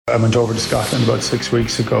I went over to Scotland about 6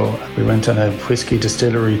 weeks ago. We went on a whiskey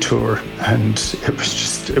distillery tour, and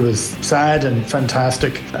it was sad and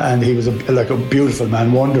fantastic. And he was like a beautiful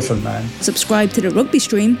man, wonderful man. Subscribe to the Rugby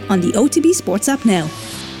Stream on the OTB Sports app now.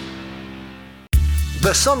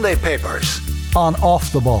 The Sunday Papers on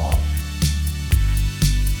Off the Ball.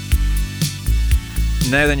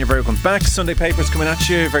 Now then, you're very welcome back. Sunday Papers coming at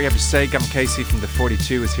you. Very happy to say Gavin Casey from the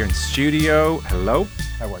 42 is here in studio. Hello.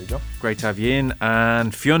 How are you, Joe? Great to have you in.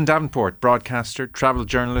 And Fionn Davenport, broadcaster, travel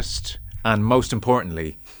journalist, and most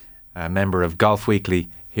importantly, a member of Golf Weekly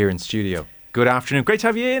here in studio. Good afternoon. Great to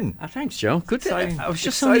have you in. Thanks, Joe. Good. I was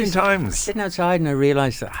just exciting times. Sitting outside and I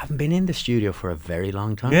realised that I haven't been in the studio for a very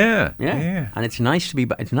long time. Yeah. And it's nice to be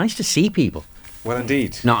back. It's nice to see people. Well,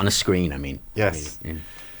 indeed. Not on a screen, I mean. Yes.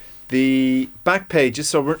 The back pages,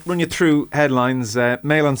 so we'll run you through headlines.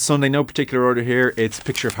 Mail on Sunday, no particular order here. It's a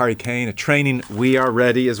picture of Harry Kane, a training "We are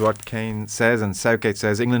ready" is what Kane says, and Southgate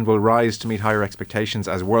says England will rise to meet higher expectations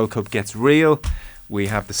as World Cup gets real. We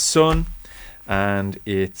have the Sun, and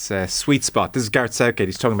it's a sweet spot. This is Gareth Southgate.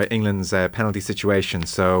 He's talking about England's penalty situation,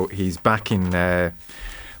 so he's backing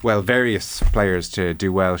various players to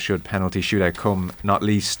do well should penalty shootout come, not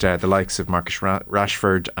least the likes of Marcus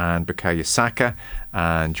Rashford and Bukayo Saka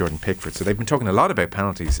and Jordan Pickford. So they've been talking a lot about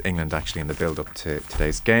penalties, England, actually, in the build-up to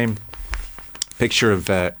today's game. Picture of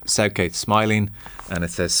Southgate smiling, and it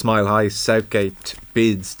says, "Smile high, Southgate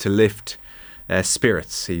bids to lift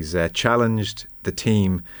spirits." He's challenged the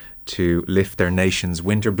team to lift their nation's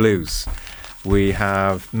winter blues. We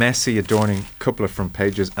have Messi adorning a couple of front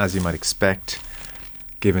pages, as you might expect,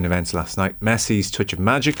 given events last night. Messi's touch of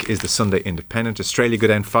magic is the Sunday Independent. Australia go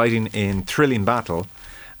down fighting in thrilling battle.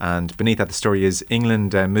 And beneath that, the story is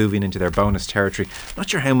England moving into their bonus territory. Not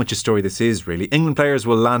sure how much a story this is, really. England players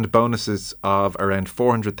will land bonuses of around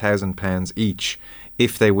 £400,000 each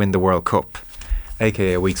if they win the World Cup,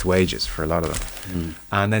 aka a week's wages for a lot of them.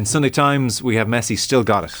 And then Sunday Times, we have Messi still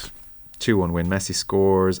got it. 2-1 win. Messi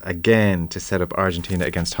scores again to set up Argentina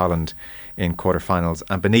against Holland in quarterfinals.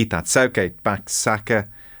 And beneath that, Southgate backs Saka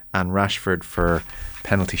and Rashford for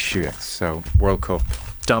penalty shootouts. So World Cup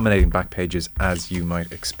dominating back pages, as you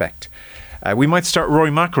might expect. We might start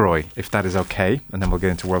Rory McIlroy, if that is okay, and then we'll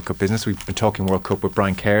get into World Cup business. We've been talking World Cup with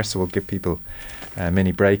Brian Kerr, so we'll give people a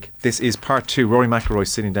mini break. This is part 2. Rory McIlroy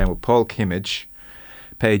sitting down with Paul Kimmage,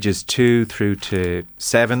 pages 2 through to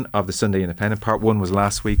 7 of the Sunday Independent. Part 1 was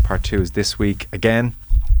last week, part 2 is this week. Again,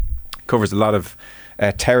 covers a lot of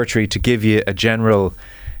territory to give you a general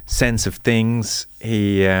sense of things.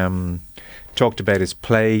 He talked about his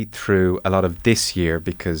play through a lot of this year,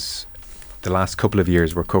 because the last couple of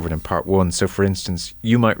years were covered in part 1. So for instance,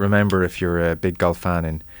 you might remember, if you're a big golf fan,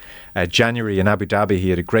 in January in Abu Dhabi he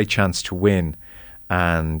had a great chance to win,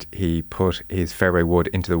 and he put his fairway wood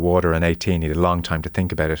into the water on 18. He had a long time to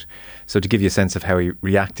think about it. So to give you a sense of how he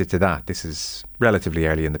reacted to that, this is relatively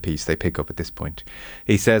early in the piece, they pick up at this point.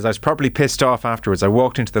 He says, "I was properly pissed off afterwards. I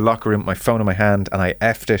walked into the locker room with my phone in my hand and I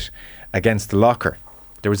effed it against the locker.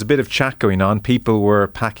 There was a bit of chat going on. People were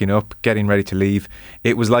packing up, getting ready to leave.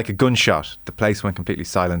 It was like a gunshot. The place went completely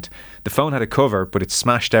silent. The phone had a cover, but it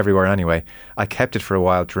smashed everywhere anyway. I kept it for a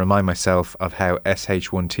while to remind myself of how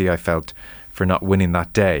SH1T I felt for not winning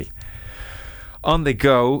that day." On they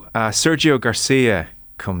go. Sergio Garcia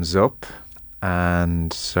comes up,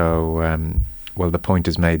 and so the point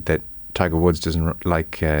is made that Tiger Woods doesn't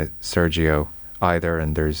like Sergio either,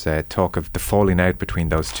 and there's talk of the falling out between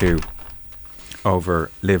those two over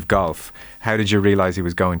Live Golf. How did you realise he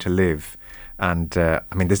was going to Live? And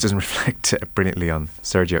this doesn't reflect brilliantly on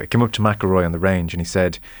Sergio. He came up to McIlroy on the range and he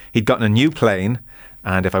said he'd gotten a new plane,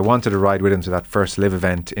 and if I wanted to ride with him to that first Live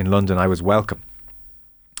event in London, I was welcome.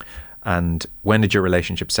 And when did your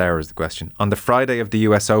relationship sour, is the question. On the Friday of the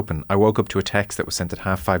US Open, I woke up to a text that was sent at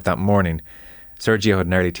 5:30 that morning. Sergio had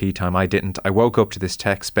an early tea time. I didn't. I woke up to this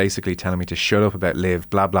text basically telling me to shut up about Live,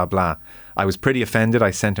 blah, blah, blah. I was pretty offended. I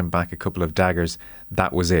sent him back a couple of daggers.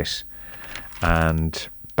 That was it. And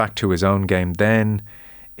back to his own game then,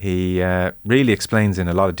 he really explains in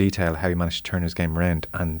a lot of detail how he managed to turn his game around.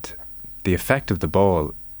 And the effect of the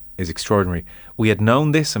ball is extraordinary. We had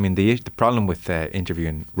known this. I mean, the problem with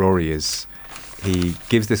interviewing Rory is he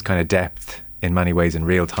gives this kind of depth in many ways in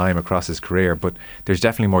real time across his career, but there's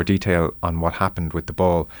definitely more detail on what happened with the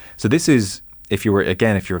ball. So this is, if you're a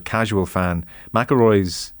casual fan,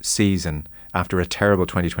 McIlroy's season after a terrible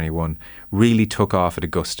 2021 really took off at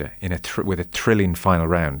Augusta with a thrilling final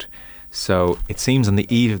round. So it seems on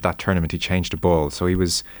the eve of that tournament he changed the ball. So he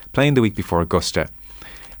was playing the week before Augusta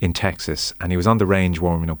in Texas, and he was on the range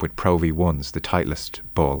warming up with Pro V1s, the Titleist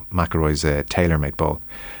ball, McIlroy's tailor-made ball.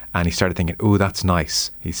 And he started thinking, "Oh, that's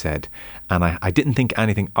nice," he said. And I didn't think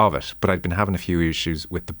anything of it, but I'd been having a few issues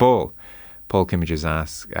with the ball. Paul Kimmages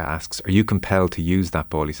asks, "Are you compelled to use that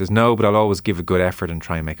ball?" He says, "No, but I'll always give a good effort and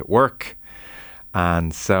try and make it work."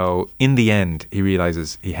 And so in the end, he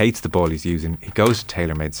realises he hates the ball he's using. He goes to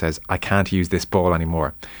TaylorMade, says, "I can't use this ball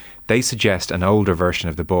anymore." They suggest an older version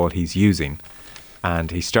of the ball he's using,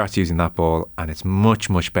 and he starts using that ball, and it's much,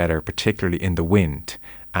 much better, particularly in the wind.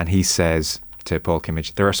 And he says to Paul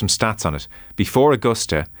Kimmage, there are some stats on it. Before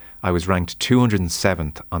Augusta, I was ranked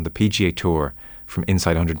 207th on the PGA Tour from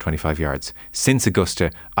inside 125 yards. Since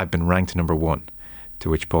Augusta, I've been ranked number 1. To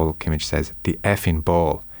which Paul Kimmage says, "The effing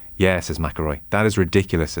ball." "Yeah," says McIlroy. "That is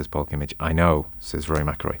ridiculous," says Paul Kimmage. "I know," says Rory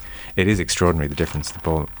McIlroy. "It is extraordinary, the difference the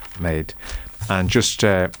ball made." And just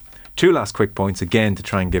 2 last quick points, again, to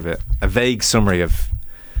try and give a vague summary of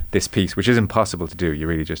this piece, which is impossible to do. You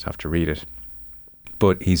really just have to read it.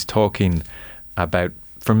 But he's talking about,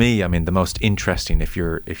 for me, I mean, the most interesting, if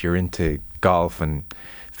you're into golf and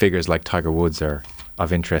figures like Tiger Woods are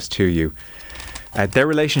of interest to you. Their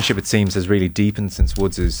relationship, it seems, has really deepened since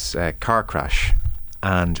Woods' car crash.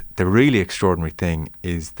 And the really extraordinary thing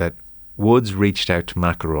is that Woods reached out to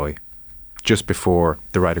McIlroy just before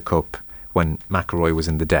the Ryder Cup when McIlroy was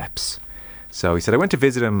in the depths. So he said, "I went to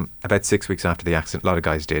visit him about 6 weeks after the accident." A lot of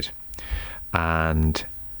guys did. And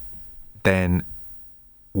then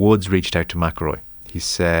Woods reached out to McIlroy. He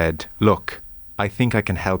said, "Look, I think I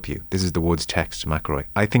can help you." This is the Woods text to McIlroy.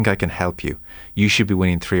 "I think I can help you. You should be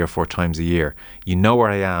winning 3 or 4 times a year. You know where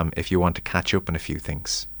I am if you want to catch up on a few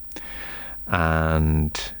things."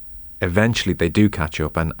 And eventually they do catch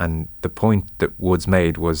up. And the point that Woods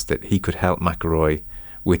made was that he could help McIlroy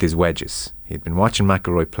with his wedges. He'd been watching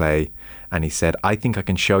McIlroy play, and he said, "I think I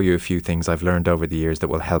can show you a few things I've learned over the years that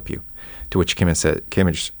will help you." To which Paul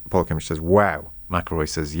Kimmage says, "Wow." McIlroy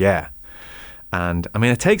says, "Yeah." And I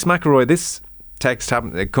mean, it takes McIlroy, this text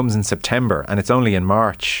it comes in September, and it's only in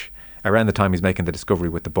March, around the time he's making the discovery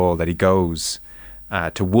with the ball, that he goes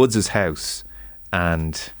to Woods' house.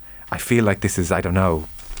 And I feel like this is, I don't know,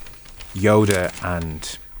 Yoda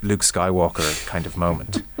and Luke Skywalker kind of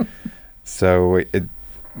moment. So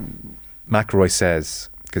McIlroy says,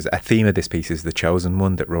 because a theme of this piece is the chosen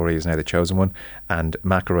one, that Rory is now the chosen one. And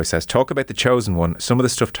McIlroy says, "Talk about the chosen one. Some of the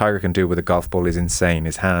stuff Tiger can do with a golf ball is insane.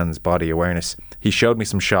 His hands, body, awareness. He showed me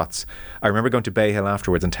some shots. I remember going to Bay Hill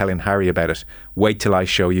afterwards and telling Harry about it. Wait till I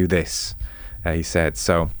show you this," he said.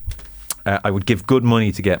 So I would give good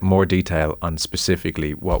money to get more detail on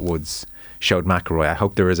specifically what Woods showed McIlroy. I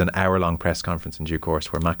hope there is an hour-long press conference in due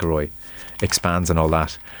course where McIlroy expands on all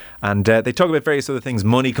that. And they talk about various other things.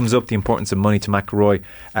 Money comes up, the importance of money to McIlroy,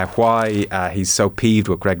 why he's so peeved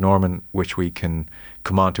with Greg Norman, which we can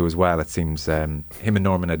come on to as well. It seems him and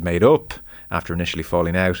Norman had made up after initially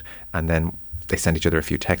falling out, and then they sent each other a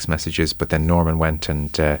few text messages, but then Norman went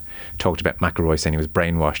and talked about McIlroy, saying he was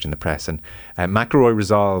brainwashed in the press. And McIlroy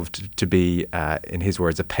resolved to be, in his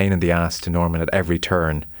words, a pain in the ass to Norman at every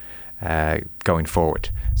turn going forward.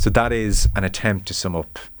 So that is an attempt to sum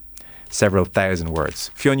up several thousand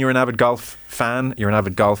words. Fionn, you're an avid golf fan, you're an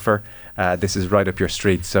avid golfer. This is right up your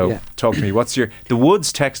street. So talk to me. The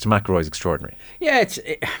Woods text to McIlroy is extraordinary. Yeah,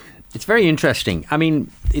 it's very interesting. I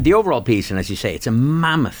mean, the overall piece, and as you say, it's a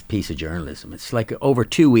mammoth piece of journalism. It's like over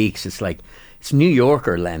 2 weeks. It's New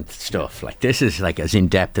Yorker length stuff. Like, this is like as in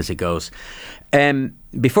depth as it goes.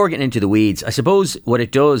 Before getting into the weeds, I suppose what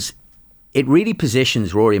it does, it really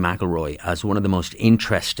positions Rory McIlroy as one of the most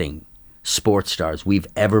interesting sports stars we've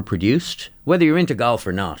ever produced, whether you're into golf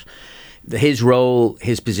or not. His role,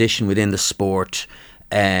 his position within the sport,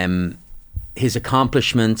 his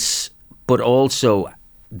accomplishments, but also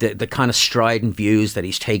the kind of strident views that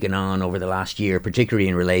he's taken on over the last year, particularly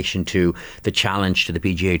in relation to the challenge to the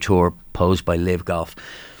PGA Tour posed by Live Golf.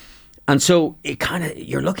 And so it kind of,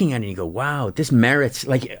 you're looking at it and you go, wow, this merits,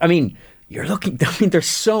 there's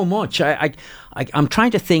so much. I'm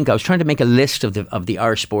trying to think. I was trying to make a list of the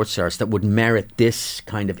Irish sports stars that would merit this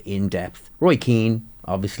kind of in-depth. Roy Keane,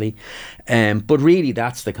 obviously, but really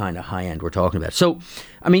that's the kind of high end we're talking about. So,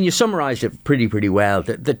 I mean, you summarised it pretty well.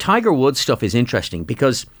 The Tiger Woods stuff is interesting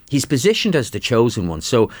because he's positioned as the chosen one.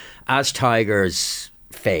 So, as Tiger's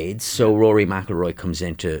fades, so Rory McIlroy comes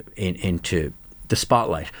into the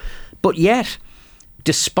spotlight. But yet,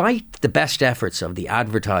 despite the best efforts of the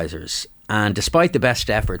advertisers, and despite the best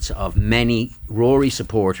efforts of many Rory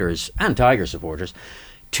supporters and Tiger supporters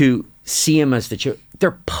to see him as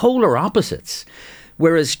they're polar opposites.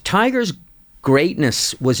 Whereas Tiger's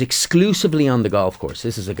greatness was exclusively on the golf course.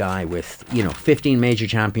 This is a guy with, 15 major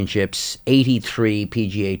championships, 83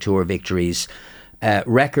 PGA Tour victories,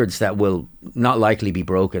 records that will not likely be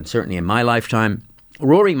broken, certainly in my lifetime.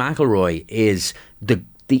 Rory McIlroy is the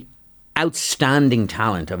outstanding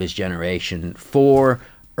talent of his generation. 4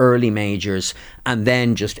 early majors and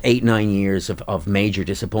then just 8-9 years of major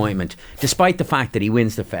disappointment, despite the fact that he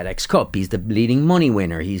wins the FedEx Cup. He's the leading money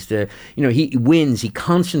winner. He's he wins, he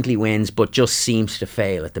constantly wins, but just seems to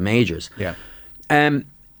fail at the majors. Yeah.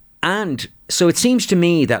 And so it seems to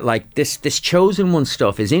me that like this chosen one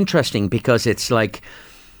stuff is interesting because it's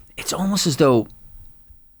almost as though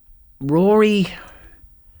Rory,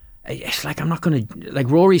 it's like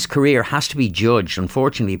Rory's career has to be judged,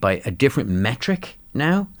 unfortunately, by a different metric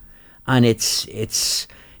now, and it's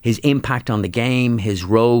his impact on the game, his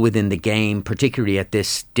role within the game, particularly at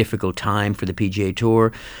this difficult time for the PGA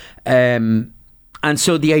Tour. And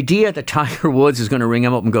so the idea that Tiger Woods is going to ring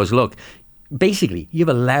him up and goes, look, basically, you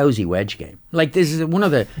have a lousy wedge game. Like, this is one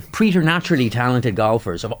of the preternaturally talented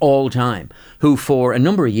golfers of all time, who for a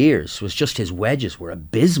number of years was just, his wedges were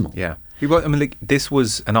abysmal. Yeah. This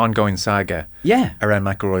was an ongoing saga around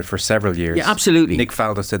McIlroy for several years. Yeah, absolutely. Nick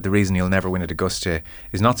Faldo said the reason he'll never win at Augusta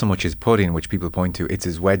is not so much his putting, which people point to, it's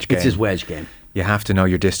his wedge game. It's his wedge game. You have to know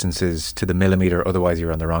your distances to the millimetre, otherwise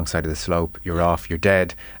you're on the wrong side of the slope, you're off, you're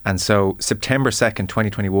dead. And so September 2nd,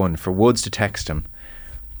 2021, for Woods to text him,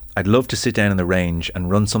 I'd love to sit down in the range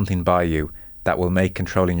and run something by you that will make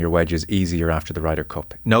controlling your wedges easier after the Ryder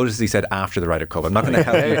Cup. Notice he said after the Ryder Cup. I'm not going to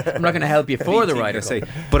help you. I'm not going to help you for the Ryder Cup.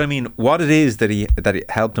 But I mean, what it is that it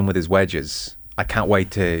helped him with his wedges, I can't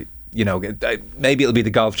wait to, maybe it'll be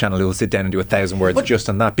the Golf Channel who will sit down and do 1,000 words just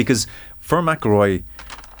on that. Because for McIlroy,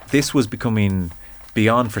 this was becoming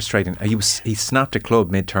beyond frustrating. He snapped a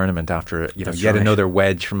club mid-tournament after another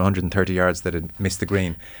wedge from 130 yards that had missed the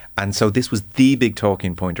green. And so this was the big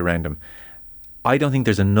talking point around him. I don't think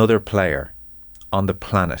there's another player on the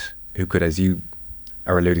planet who could, as you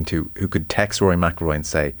are alluding to, who could text Rory McIlroy and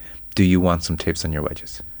say, do you want some tips on your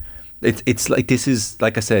wedges? It's like, this is,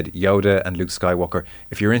 like I said, Yoda and Luke Skywalker.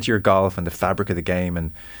 If you're into your golf and the fabric of the game,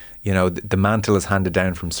 and the mantle is handed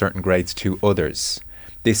down from certain greats to others,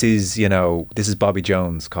 this is Bobby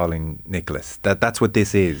Jones calling Nicholas. That's what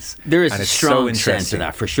this is. There is a strong sense of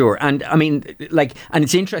that, for sure. And I mean, and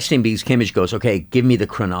it's interesting because Kimmage goes, okay, give me the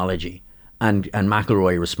chronology. And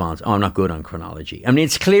McIlroy responds, oh, I'm not good on chronology. I mean,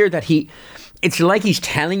 it's clear that it's like he's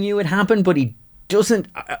telling you it happened, but he doesn't.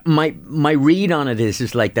 My read on it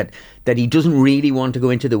is like that he doesn't really want to go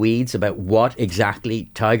into the weeds about what exactly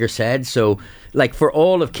Tiger said. So, like, for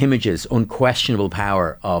all of Kimmage's unquestionable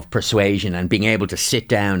power of persuasion and being able to sit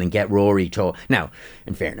down and get Rory to... Now,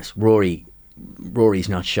 in fairness, Rory's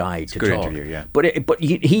not shy to talk. Interview, yeah. But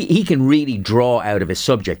he can really draw out of his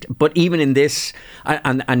subject. But even in this,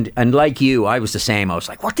 and like you, I was the same. I was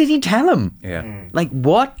like, what did he tell him? Yeah. Like,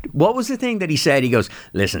 what was the thing that he said? He goes,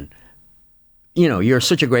 listen, you're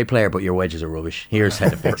such a great player, but your wedges are rubbish. Here's how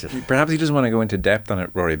to fix it. Perhaps he doesn't want to go into depth on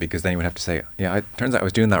it, Rory, because then he would have to say, it turns out I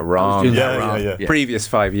was doing that wrong. Previous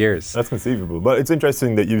 5 years. That's conceivable. But it's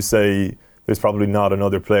interesting that you say there's probably not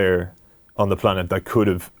another player on the planet that could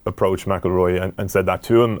have approached McIlroy and said that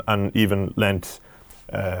to him, and even lent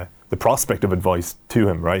the prospect of advice to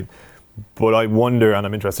him, right? But I wonder, and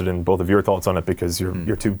I'm interested in both of your thoughts on it, because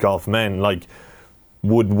you're two golf men, like,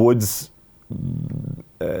 would Woods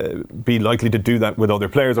be likely to do that with other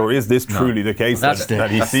players, or is this truly the case that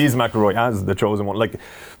he sees McIlroy as the chosen one? Like,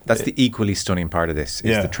 that's the equally stunning part of this,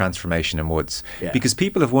 is the transformation in Woods. Yeah. Because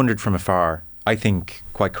people have wondered from afar, I think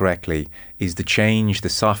quite correctly, is the change, the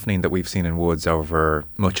softening that we've seen in Woods over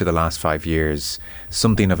much of the last 5 years,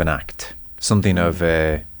 something of an act, something of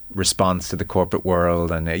a response to the corporate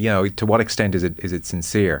world, and to what extent is it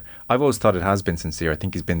sincere? I've always thought it has been sincere. I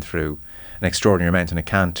think he's been through an extraordinary amount, and it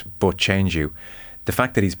can't but change you. The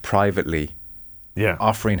fact that he's privately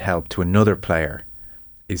offering help to another player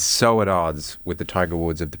is so at odds with the Tiger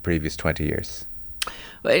Woods of the previous 20 years.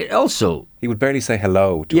 Also, he would barely say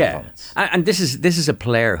hello to opponents. And this is a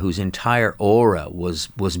player whose entire aura was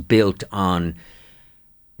built on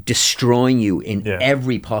destroying you in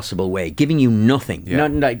every possible way, giving you nothing.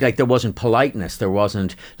 Not like there wasn't politeness, there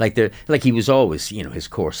wasn't like he was always, his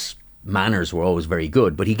course manners were always very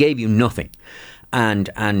good, but he gave you nothing. And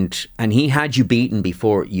he had you beaten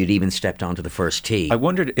before you'd even stepped onto the first tee. I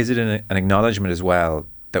wondered, is it an acknowledgement as well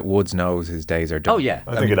that Woods knows his days are done? Oh, yeah.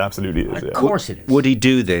 I think it absolutely is. Of course it is. Would he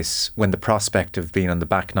do this when the prospect of being on the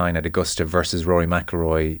back nine at Augusta versus Rory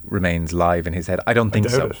McIlroy remains live in his head? I don't think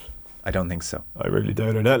so. I don't think so. I really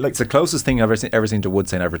doubt it. It's the closest thing I've ever seen to Wood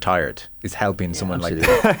saying I've retired is helping someone absolutely.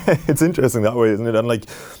 like that. It's interesting that way, isn't it? And like,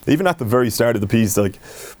 even at the very start of the piece, like,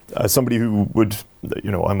 as somebody who would,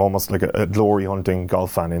 I'm almost like a glory hunting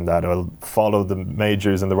golf fan in that I'll follow the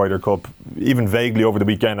majors and the Ryder Cup even vaguely over the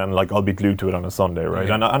weekend, and like I'll be glued to it on a Sunday, right?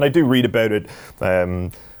 Yeah. And I do read about it,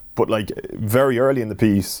 but like very early in the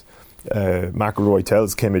piece, McIlroy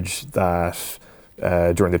tells Kimmage that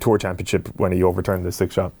during the Tour Championship, when he overturned the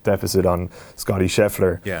 6-shot deficit on Scotty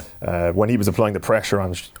Scheffler, when he was applying the pressure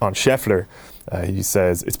on Scheffler, he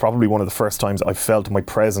says, "It's probably one of the first times I felt my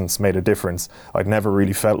presence made a difference. I'd never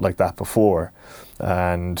really felt like that before."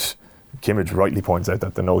 And Kimmage rightly points out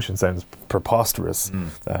that the notion sounds preposterous.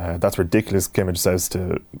 That's ridiculous, Kimmage says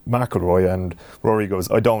to McIlroy, and Rory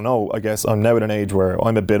goes, "I don't know. I guess I'm now at an age where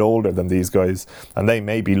I'm a bit older than these guys, and they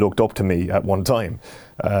maybe looked up to me at one time."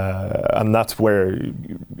 And that's where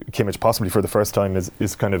Kimmage possibly for the first time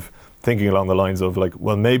is kind of thinking along the lines of like,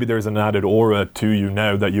 well, maybe there's an added aura to you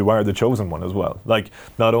now that you are the chosen one as well. Like,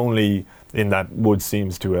 not only in that Woods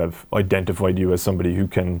seems to have identified you as somebody who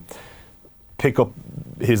can pick up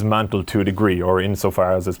his mantle to a degree, or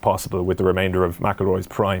insofar as is possible with the remainder of McIlroy's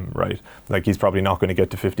prime, right? Like, he's probably not going to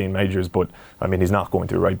get to 15 majors, but I mean, he's not going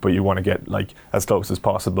to, right? But you want to get like as close as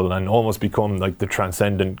possible and almost become like the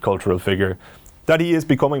transcendent cultural figure that he is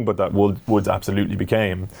becoming, but that Woods absolutely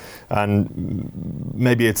became. And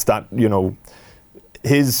maybe it's that,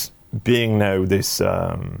 his being now this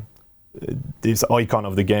icon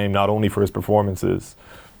of the game, not only for his performances,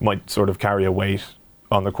 might sort of carry a weight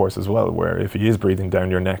on the course as well, where if he is breathing down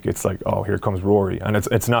your neck, it's like, oh, here comes Rory. And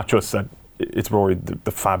it's not just that it's Rory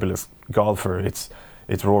the fabulous golfer, it's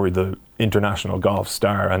Rory the international golf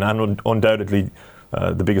star, and undoubtedly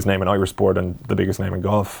the biggest name in Irish sport and the biggest name in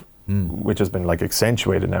golf, which has been like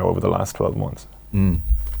accentuated now over the last 12 months. And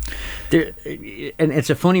it's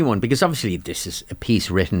a funny one, because obviously this is a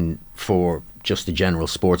piece written for just the general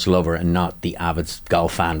sports lover and not the avid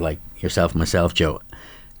golf fan like yourself and myself, Joe,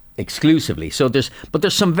 exclusively. So there's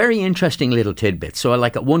some very interesting little tidbits. So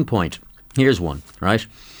like at one point, here's one, right?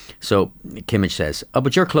 So Kimmage says, "Oh,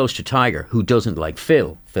 but you're close to Tiger, who doesn't like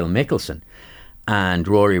Phil Mickelson." And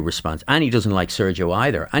Rory responds, "And he doesn't like Sergio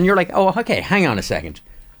either." And you're like, oh, okay, hang on a second.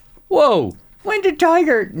 Whoa, when did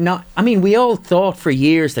Tiger not... I mean, we all thought for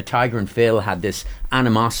years that Tiger and Phil had this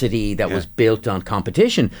animosity that was built on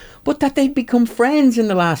competition, but that they'd become friends in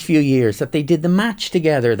the last few years, that they did the match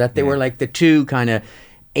together, that they were like the two kind of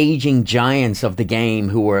aging giants of the game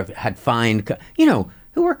who were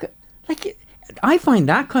like... I find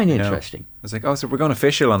that kind of interesting. It's like, oh, so we're going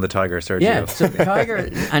official on the Tiger Sergio. Yeah, so the Tiger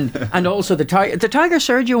and also the Tiger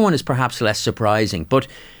Sergio one is perhaps less surprising, but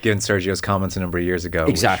given Sergio's comments a number of years ago,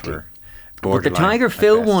 exactly. But the borderline Tiger at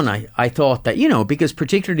Phil best. one, I thought that, because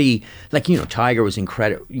particularly, like, Tiger was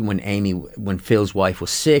incredible when Phil's wife was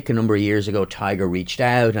sick a number of years ago. Tiger reached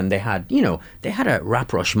out and they had a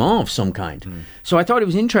rapprochement of some kind. So I thought it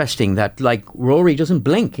was interesting that, like, Rory doesn't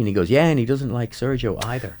blink and he goes, yeah, and he doesn't like Sergio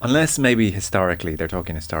either. Unless maybe historically, they're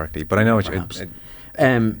talking historically, but I know Perhaps.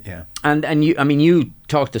 yeah. And you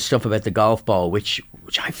talked the stuff about the golf ball, which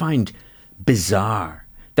I find bizarre,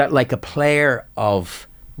 that like a player of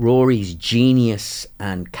Rory's genius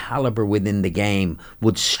and caliber within the game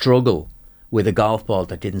would struggle with a golf ball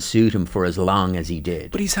that didn't suit him for as long as he did.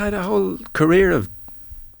 But he's had a whole career of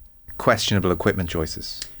questionable equipment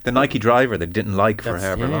choices. The Nike driver they didn't like for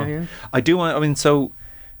however long. Yeah. So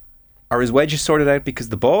are his wedges sorted out because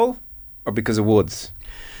of the ball or because of Woods?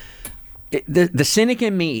 The cynic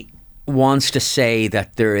in me wants to say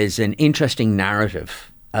that there is an interesting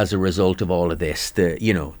narrative as a result of all of this.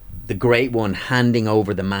 The great one handing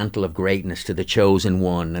over the mantle of greatness to the chosen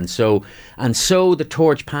one, and so the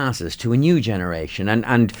torch passes to a new generation,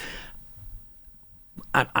 and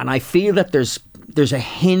I feel that there's a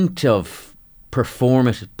hint of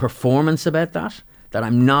performance about that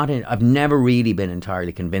I've never really been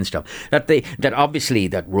entirely convinced of. That obviously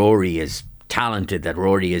that Rory is talented, that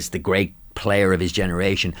Rory is the great player of his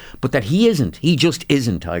generation, but that he just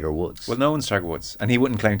isn't Tiger Woods. Well, no one's Tiger Woods, and he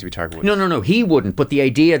wouldn't claim to be Tiger Woods. No, he wouldn't. But the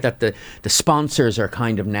idea that the sponsors are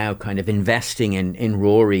kind of investing in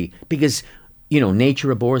Rory, because nature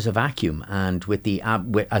abhors a vacuum, and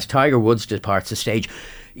as Tiger Woods departs the stage,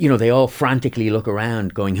 they all frantically look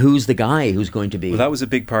around going, who's the guy who's going to be... Well, that was a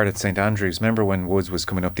big part at St Andrews. Remember when Woods was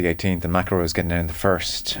coming up the 18th and McIlroy was getting down the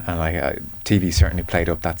first, and TV certainly played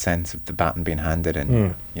up that sense of the baton being handed,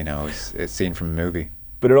 and it's seen from a movie.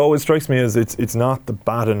 But it always strikes me as it's not the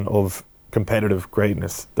baton of competitive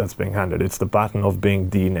greatness that's being handed, it's the baton of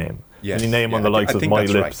being the name. Yes. Any name on the likes of my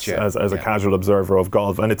lips as a casual observer of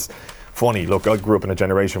golf. And it's funny. Look, I grew up in a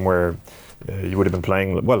generation where you would have been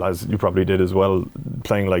playing, well, as you probably did as well,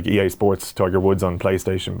 playing like EA Sports, Tiger Woods on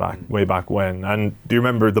PlayStation way back when. And do you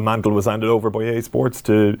remember the mantle was handed over by EA Sports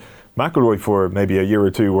to McIlroy for maybe a year or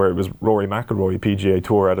two, where it was Rory McIlroy PGA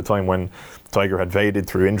Tour at a time when Tiger had faded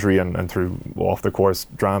through injury and through off the course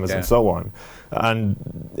dramas and so on. And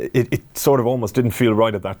it sort of almost didn't feel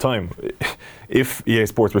right at that time. If EA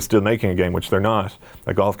Sports were still making a game, which they're not,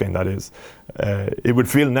 a golf game that is, it would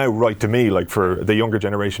feel now right to me, like for the younger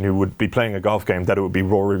generation who would be playing a golf game, that it would be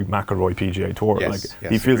Rory McIlroy PGA Tour.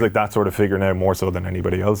 He feels like that sort of figure now more so than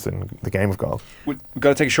anybody else in the game of golf. We've got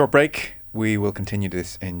to take a short break. We will continue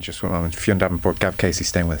this in just one moment. Fionn Davenport, Gav Casey,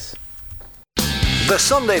 staying with us. The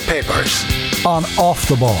Sunday Papers on Off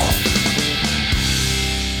the Ball.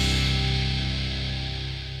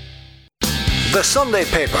 The Sunday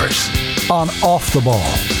Papers on Off the Ball.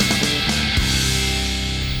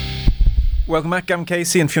 Welcome back, Gavin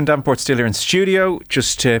Casey and Fionn Davenport still here in studio.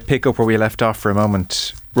 Just to pick up where we left off for a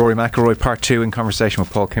moment, Rory McIlroy part 2 in conversation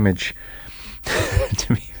with Paul Kimmage.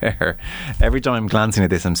 To be fair, every time I'm glancing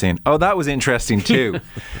at this I'm saying, oh, that was interesting too.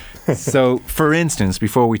 So for instance,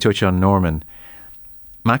 before we touch on Norman,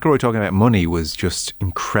 McIlroy talking about money was just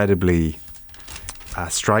incredibly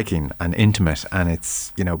striking and intimate, and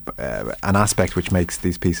it's an aspect which makes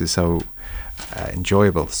these pieces so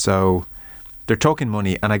enjoyable. So they're talking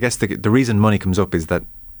money, and I guess the reason money comes up is that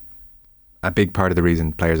a big part of the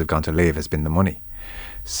reason players have gone to LIV has been the money.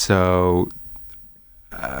 So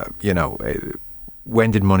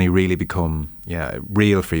when did money really become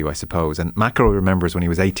real for you, I suppose? And McIlroy remembers when he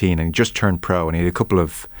was 18 and he just turned pro and he had a couple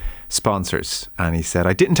of sponsors, and he said,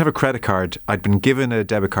 I didn't have a credit card. I'd been given a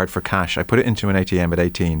debit card for cash. I put it into an ATM at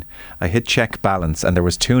 18. I hit check balance and there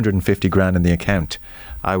was 250 grand in the account.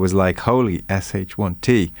 I was like, holy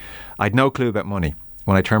SH1T. I'd no clue about money.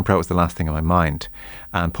 When I turned pro, it was the last thing on my mind.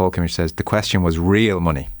 And Paul Kimmage says, the question was real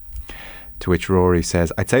money. To which Rory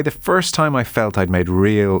says, I'd say the first time I felt I'd made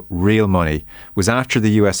real money was after the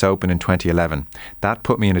US Open in 2011. That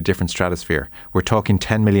put me in a different stratosphere. We're talking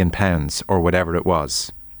 £10 million or whatever it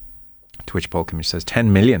was. To which Paul Kimmage says,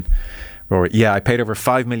 10 million? Rory, yeah, I paid over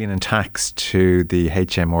 5 million in tax to the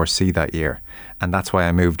HMRC that year, and that's why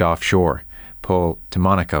I moved offshore. Paul, to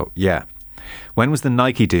Monaco, yeah. When was the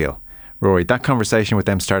Nike deal? Rory, that conversation with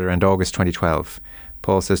them started around August 2012.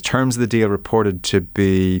 Paul says, terms of the deal reported to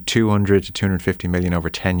be 200 to 250 million over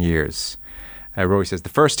 10 years. Rory says, the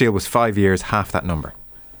first deal was 5 years, half that number.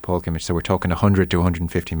 Paul Kimmage, so we're talking 100 to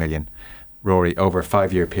 150 million. Rory, over a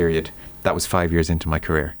 5-year period, that was 5 years into my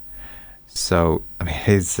career. So, I mean,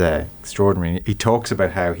 his extraordinary. He talks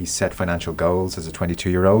about how he set financial goals as a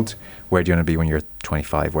 22-year-old. Where do you want to be when you're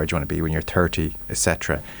 25? Where do you want to be when you're 30,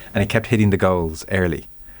 etc.? And he kept hitting the goals early.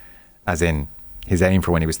 As in, his aim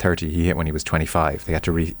for when he was 30, he hit when he was 25. They had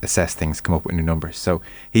to reassess things, come up with new numbers. So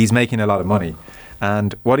he's making a lot of money.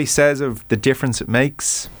 And what he says of the difference it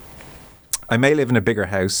makes, I may live in a bigger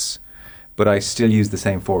house, but I still use the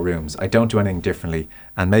same 4 rooms. I don't do anything differently.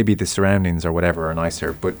 And maybe the surroundings or whatever are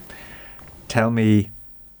nicer, but tell me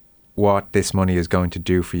what this money is going to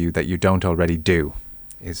do for you that you don't already do,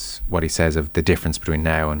 is what he says of the difference between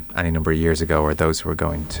now and any number of years ago, or those who are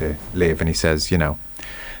going to live. And he says,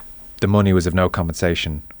 the money was of no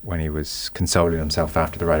compensation when he was consoling himself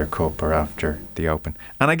after the Ryder Cup or after the Open.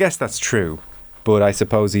 And I guess that's true, but I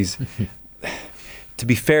suppose he's, to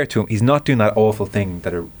be fair to him, he's not doing that awful thing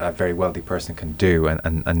that a very wealthy person can do,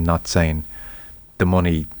 and not saying the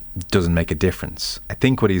money doesn't make a difference. I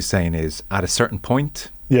think what he's saying is, at a certain point,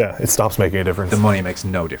 it stops making a difference. The money makes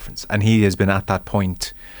no difference. And he has been at that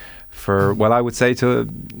point for, well, I would say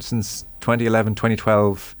since 2011,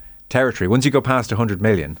 2012 territory. Once you go past 100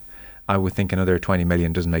 million, I would think another 20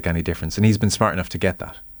 million doesn't make any difference. And he's been smart enough to get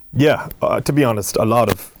that. Yeah, to be honest, a lot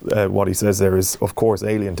of what he says there is, of course,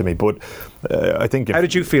 alien to me. But I think... How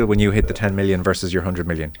did you feel when you hit the 10 million versus your 100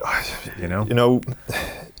 million?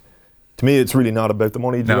 To me, it's really not about the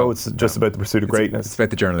money. It's just about the pursuit of greatness. It's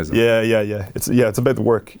about the journalism. Yeah. It's about the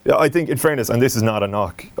work. I think, in fairness, and this is not a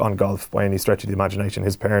knock on golf by any stretch of the imagination,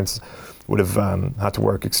 his parents would have had to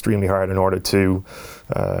work extremely hard in order to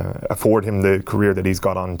afford him the career that he's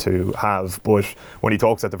got on to have. But when he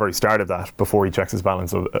talks at the very start of that, before he checks his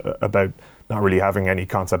balance about not really having any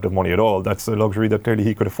concept of money at all, that's a luxury that clearly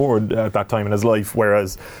he could afford at that time in his life.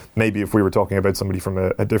 Whereas maybe if we were talking about somebody from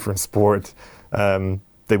a different sport,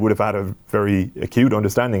 they would have had a very acute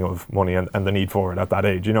understanding of money and the need for it at that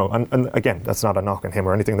age, And again, that's not a knock on him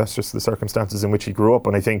or anything. That's just the circumstances in which he grew up.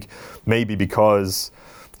 And I think maybe because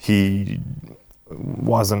he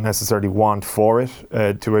wasn't necessarily want for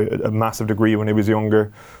it to a massive degree when he was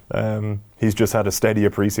younger. He's just had a steady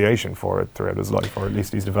appreciation for it throughout his life, or at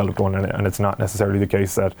least he's developed one, and it's not necessarily the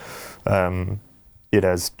case that it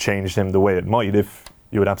has changed him the way it might if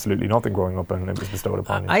you had absolutely nothing growing up and it was bestowed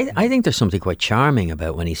upon you. I think there's something quite charming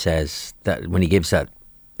about when he says that, when he gives that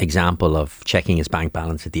example of checking his bank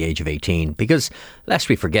balance at the age of 18, because lest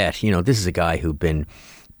we forget, this is a guy who'd been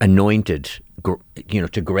anointed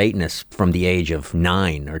to greatness from the age of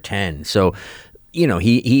 9 or 10. So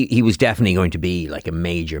he was definitely going to be like a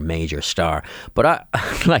major star. But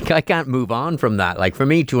I can't move on from that. Like, for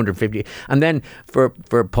me, 250, and then for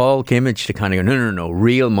Paul Kimmage to kind of go, no,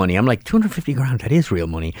 real money. I'm like, 250 grand, that is real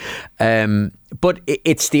money. But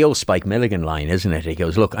it's the old Spike Milligan line, isn't it? He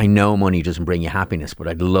goes, look, I know money doesn't bring you happiness, but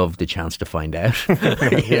I'd love the chance to find out.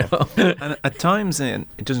 And at times, and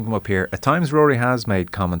it doesn't come up here, at times Rory has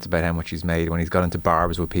made comments about how much he's made when he's got into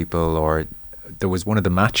barbs with people, or there was one of the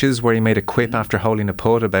matches where he made a quip after holding a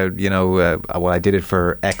putt about, I did it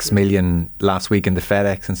for X million last week in the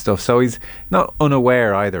FedEx and stuff. So he's not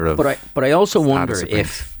unaware either of. But I also wonder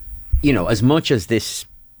if, as much as this,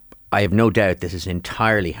 I have no doubt this is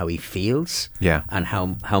entirely how he feels. Yeah. And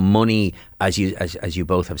how money, as you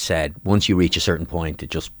both have said, once you reach a certain point, it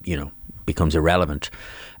just, becomes irrelevant.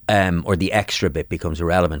 Or the extra bit becomes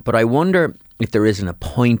irrelevant. But I wonder if there is an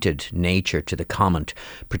appointed nature to the comment,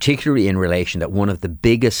 particularly in relation that one of the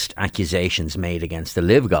biggest accusations made against the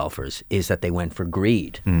live golfers is that they went for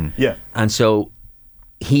greed. Yeah. And so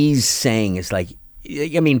he's saying, it's like,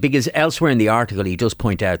 because elsewhere in the article he does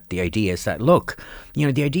point out the idea is that, look,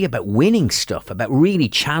 the idea about winning stuff, about really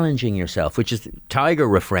challenging yourself, which is Tiger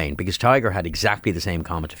refrain, because Tiger had exactly the same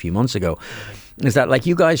comment a few months ago, is that, like,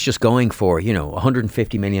 you guys just going for,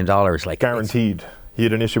 $150 million, like, guaranteed. He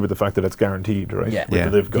had an issue with the fact that it's guaranteed, right? Yeah, with the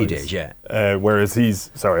live guys. He did, yeah. Whereas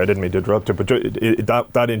sorry, I didn't mean to interrupt you, but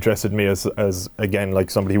that interested me as again, like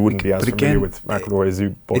somebody who wouldn't be as familiar with McIlroy as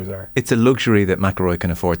you boys are. It's a luxury that McIlroy can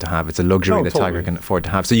afford to have. It's a luxury that totally. Tiger can afford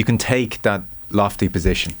to have. So you can take that lofty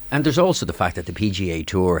position. And there's also the fact that the PGA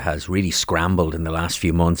Tour has really scrambled in the last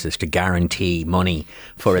few months as to guarantee money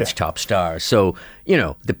for its top stars. So,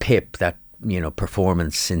 the PIP, that,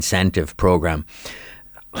 performance incentive program,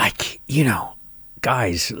 like,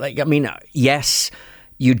 guys, yes,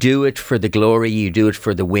 you do it for the glory, you do it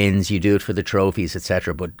for the wins, you do it for the trophies,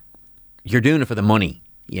 etc. But you're doing it for the money,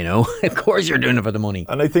 Of course you're doing it for the money.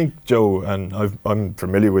 And I think Joe, and I'm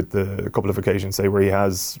familiar with a couple of occasions, say, where he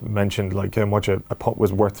has mentioned like how much a putt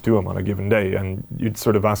was worth to him on a given day, and you'd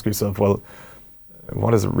sort of ask yourself, well,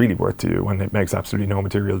 what is it really worth to you when it makes absolutely no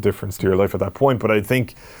material difference to your life at that point? But I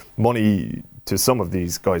think money to some of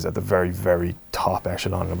these guys at the very, very top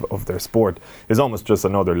echelon of their sport is almost just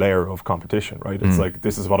another layer of competition, right? It's like,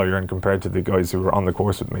 this is what I earn compared to the guys who were on the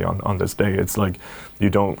course with me on this day. It's like you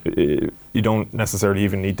don't necessarily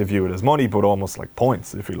even need to view it as money, but almost like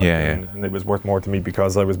points, if you like. And it was worth more to me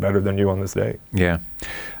because I was better than you on this day. Yeah.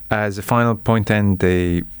 As a final point then,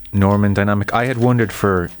 the Norman dynamic. I had wondered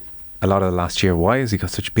for a lot of the last year, why has he got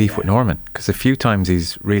such beef with Norman? Because a few times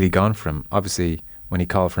he's really gone for him. Obviously, when he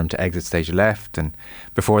called for him to exit stage left, and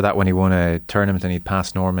before that when he won a tournament and he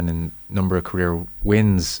passed Norman in number of career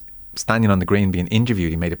wins, standing on the green being interviewed,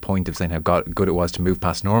 he made a point of saying how good it was to move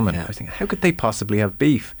past Norman. I was thinking, how could they possibly have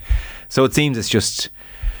beef? So it seems it's just,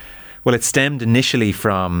 well, it stemmed initially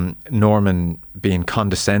from Norman being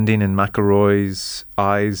condescending in McIlroy's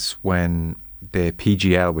eyes when the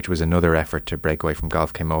PGL, which was another effort to break away from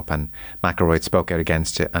golf, came up, and McIlroy spoke out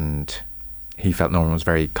against it, and he felt Norman was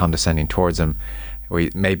very condescending towards him.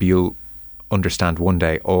 Maybe you'll understand one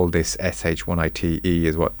day all this SH1ITE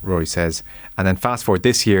is what Rory says. And then fast forward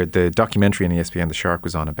this year, the documentary on ESPN, The Shark,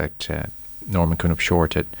 was on about Norman coming up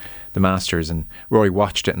short at the Masters, and Rory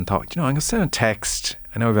watched it and thought, I'm going to send a text.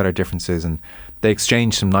 I know about our differences, and they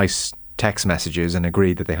exchanged some nice text messages and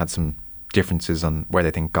agreed that they had some differences on where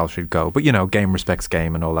they think golf should go. But, game respects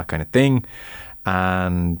game and all that kind of thing.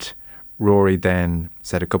 And Rory then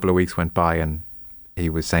said a couple of weeks went by and he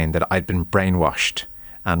was saying that I'd been brainwashed.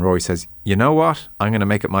 And Rory says, you know what? I'm going to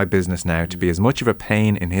make it my business now to be as much of a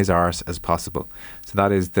pain in his arse as possible. So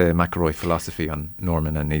that is the McIlroy philosophy on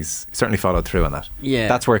Norman, and he's certainly followed through on that. Yeah.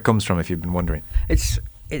 That's where it comes from, if you've been wondering.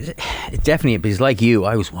 It definitely, because like you,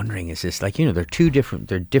 I was wondering, is this like, they're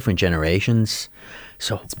different generations.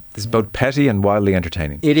 So it's both petty and wildly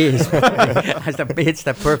entertaining. It is. It's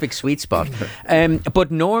that perfect sweet spot.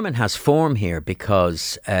 But Norman has form here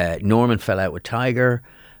because Norman fell out with Tiger.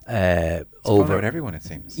 Over out everyone, it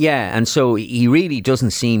seems. Yeah, and so he really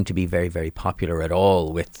doesn't seem to be very, very popular at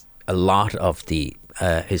all with a lot of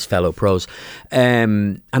his fellow pros.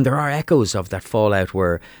 And there are echoes of that fallout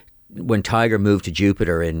where when Tiger moved to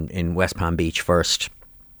Jupiter in West Palm Beach first,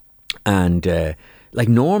 and like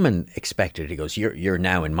Norman expected, he goes, "You're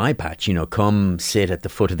now in my patch. You know, come sit at the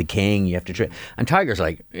foot of the king. You have to." And Tiger's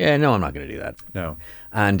like, "Yeah, no, I'm not going to do that." No.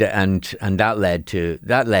 And that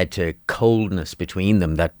led to coldness between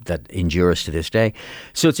them that endures to this day.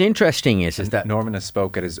 So it's interesting is that Norman has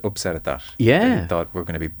spoke at his upset at that. Yeah. He thought we're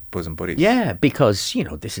going to be bosom buddies. Yeah, because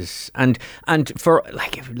this is and for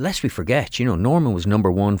like, lest we forget, Norman was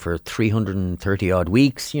number one for 330 odd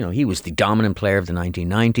weeks. He was the dominant player of the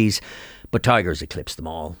 1990s. But Tiger's eclipsed them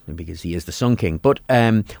all because he is the Sun King. But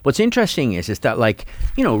what's interesting is that, like,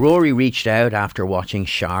 Rory reached out after watching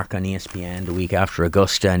Shark on ESPN the week after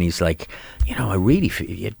Augusta, and he's like, I really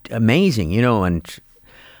feel it amazing, and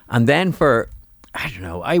then I don't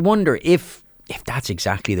know, I wonder if that's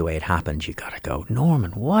exactly the way it happened. You gotta go,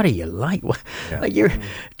 Norman, what are you like? Yeah. Like,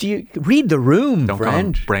 do you read the room, Don't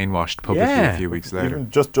friend? go brainwashed publicly a few weeks later. Even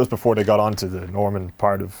just before they got onto the Norman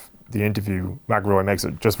part of the interview, McIlroy makes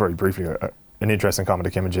it just very briefly an interesting comment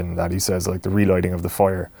to Imogen, that he says, like, the relighting of the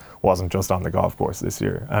fire wasn't just on the golf course this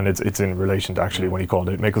year, and it's in relation to actually when he called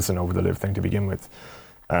out Mickelson over the live thing to begin with.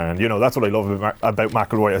 And that's what I love about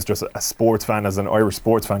McIlroy as just a sports fan, as an Irish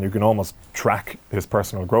sports fan. You can almost track his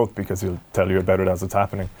personal growth because he'll tell you about it as it's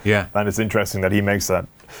happening. Yeah. And it's interesting that he makes that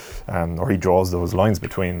or he draws those lines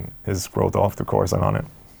between his growth off the course and on it.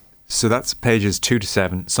 So that's pages 2 to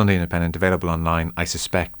 7, Sunday Independent, available online. I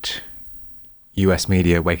suspect US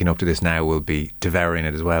media waking up to this now will be devouring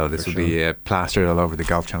it as well. This will be plastered all over the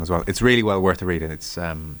Golf Channel as well. It's really well worth a read, and it's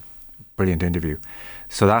a brilliant interview.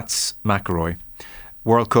 So that's McIlroy.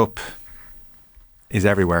 World Cup is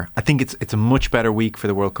everywhere. I think it's a much better week for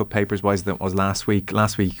the World Cup papers wise than it was last week.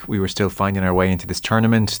 Last week we were still finding our way into this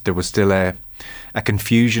tournament. There was still a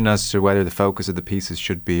confusion as to whether the focus of the pieces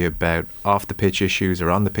should be about off the pitch issues or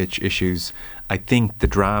on the pitch issues. I think the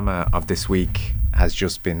drama of this week has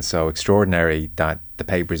just been so extraordinary that the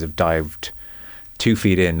papers have dived 2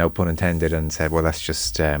 feet in, no pun intended, and said, well, let's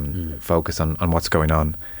just focus on what's going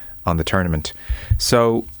on the tournament.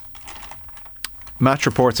 So match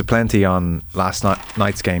reports aplenty on last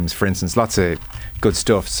night's games, for instance. Lots of good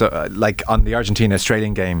stuff. So like on the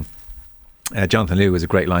Argentina-Australian game, Jonathan Liu has a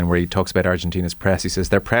great line where he talks about Argentina's press. He says,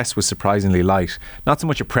 their press was surprisingly light. Not so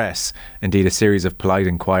much a press, indeed a series of polite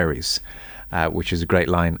inquiries, which is a great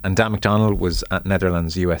line. And Dan McDonnell was at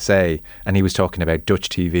Netherlands USA, and he was talking about Dutch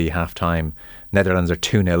TV half-time. Netherlands are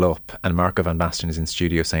 2-0 up, and Marco van Basten is in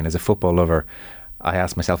studio saying, as a football lover, I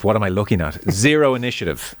asked myself, what am I looking at? Zero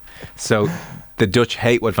initiative. So the Dutch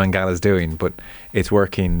hate what Van Gaal is doing, but it's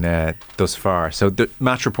working thus far. So the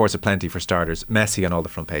match reports are plenty for starters. Messi on all the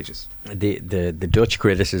front pages. The Dutch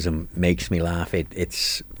criticism makes me laugh.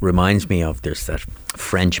 It reminds me of there's that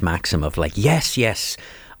French maxim of like, yes,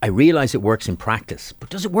 I realise it works in practice,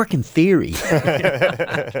 but does it work in theory?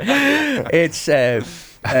 It's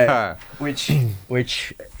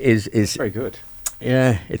which is very good.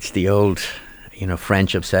 Yeah, it's the old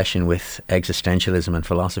French obsession with existentialism and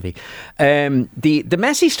philosophy. The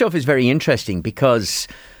Messi stuff is very interesting because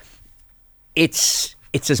it's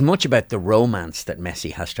as much about the romance that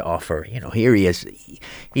Messi has to offer. Here he is.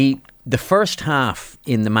 The first half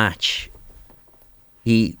in the match,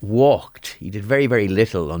 he walked. He did very, very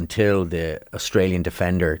little until the Australian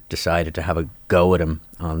defender decided to have a go at him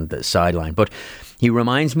on the sideline. But he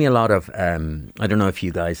reminds me a lot of, I don't know if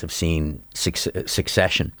you guys have seen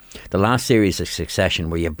Succession. The last series of Succession,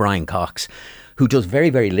 where you have Brian Cox, who does very,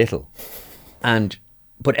 very little.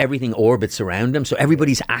 But everything orbits around him, so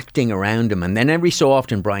everybody's acting around him, and then every so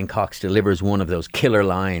often Brian Cox delivers one of those killer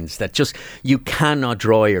lines that just you cannot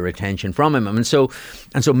draw your attention from him. And so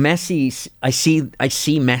Messi, I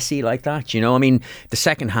see Messi like that. I mean, the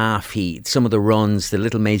second half, some of the runs, the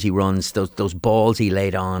little mazy runs, those balls he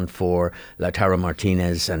laid on for Lautaro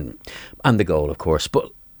Martinez and the goal, of course.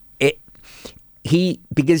 But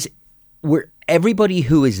because everybody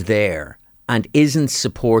who is there and isn't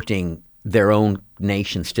supporting their own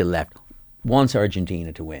nation still left wants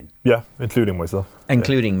Argentina to win. Yeah, including myself.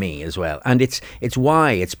 Including me as well. And it's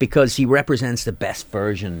because he represents the best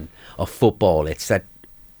version of football. It's that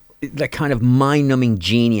kind of mind-numbing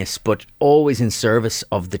genius, but always in service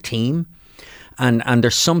of the team. And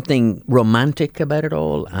there's something romantic about it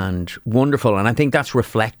all and wonderful. And I think that's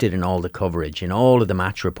reflected in all the coverage, in all of the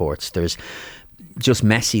match reports. There's just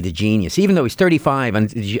Messi, the genius, even though he's 35,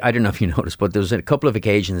 and I don't know if you noticed, but there was a couple of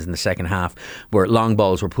occasions in the second half where long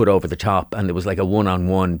balls were put over the top and there was like a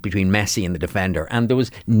one-on-one between Messi and the defender, and there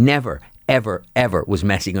was never, ever was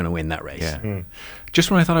Messi going to win that race. Yeah. Just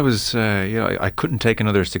when I thought I was, I couldn't take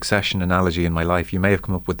another Succession analogy in my life, you may have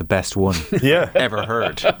come up with the best one ever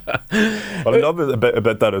heard. Well, I love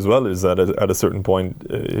about that as well is that at a certain point,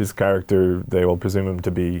 his character, they all presume him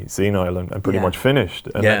to be senile and pretty much finished.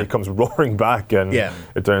 And then he comes roaring back and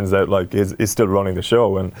it turns out like he's still running the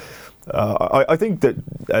show. And I think that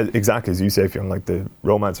exactly as you say, Fionn, like the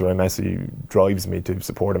romance around Messi drives me to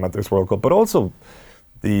support him at this World Cup, but also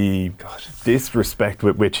the disrespect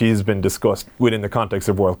with which he's been discussed within the context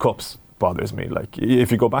of World Cups bothers me. Like,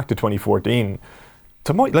 if you go back to 2014,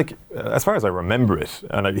 as far as I remember it,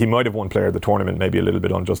 and he might have won Player of the Tournament maybe a little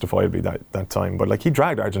bit unjustifiably that time, but like he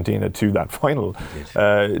dragged Argentina to that final.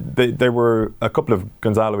 There were a couple of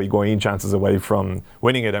Gonzalo Higuain chances away from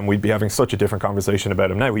winning it, and we'd be having such a different conversation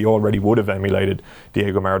about him now. He already would have emulated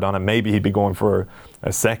Diego Maradona. Maybe he'd be going for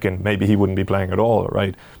a second. Maybe he wouldn't be playing at all,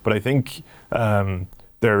 right? But I think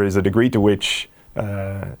there is a degree to which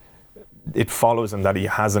it follows him that he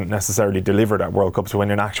hasn't necessarily delivered at World Cups,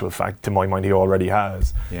 when in actual fact, to my mind, he already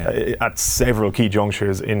has. At several key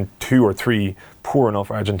junctures in 2 or 3 poor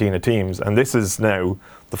enough Argentina teams. And this is now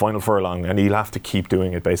the final furlong, and he'll have to keep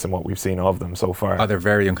doing it based on what we've seen of them so far. They're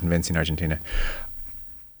very unconvincing, Argentina.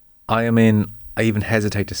 I even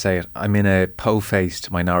hesitate to say it, I'm in a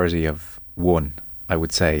po-faced minority of one, I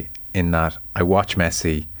would say, in that I watch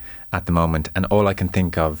Messi at the moment, and all I can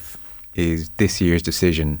think of is this year's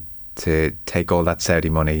decision to take all that Saudi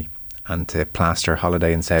money and to plaster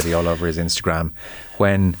holiday in Saudi all over his Instagram.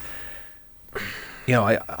 When,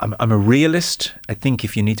 I'm a realist. I think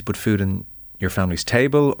if you need to put food on your family's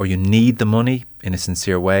table, or you need the money in a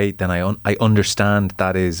sincere way, then I understand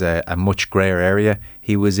that is a much greyer area.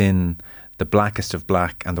 He was in the blackest of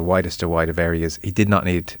black and the whitest of white of areas. He did not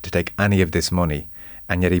need to take any of this money.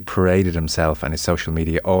 And yet he paraded himself and his social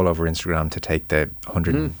media all over Instagram to take the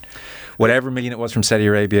 100 whatever million it was from Saudi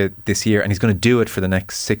Arabia this year, and he's going to do it for the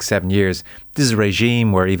next 6-7 years. This is a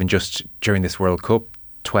regime where even just during this World Cup,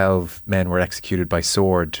 12 men were executed by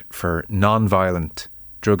sword for non-violent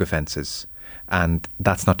drug offences, and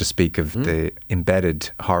that's not to speak of the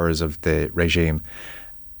embedded horrors of the regime.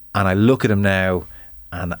 And I look at him now,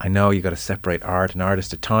 and I know you got to separate art and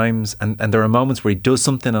artist at times, and there are moments where he does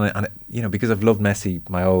something, and because I've loved Messi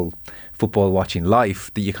my whole football watching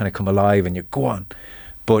life, that you kind of come alive and you go on.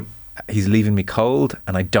 But he's leaving me cold,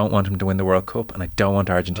 and I don't want him to win the World Cup, and I don't want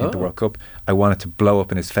Argentina to the World Cup. I want it to blow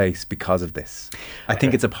up in his face because of this. I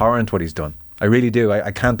think it's abhorrent what he's done. I really do.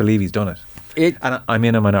 I can't believe he's done it. And I'm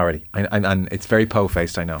in a minority, and it's very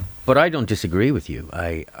po-faced, I know. But I don't disagree with you.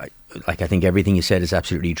 I think everything you said is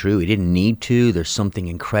absolutely true. He didn't need to. There's something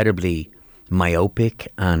incredibly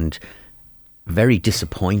myopic and very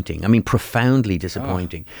disappointing. I mean, profoundly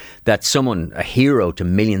disappointing that someone, a hero to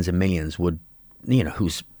millions and millions, would,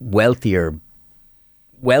 who's wealthier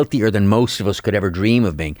than most of us could ever dream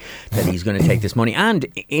of being, that he's going to take this money. And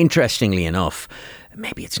interestingly enough,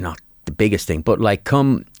 maybe it's not the biggest thing, but like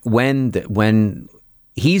when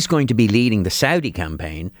he's going to be leading the Saudi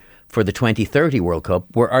campaign for the 2030 World Cup,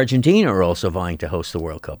 where Argentina are also vying to host the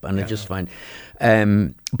World Cup, and I just find,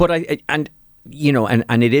 but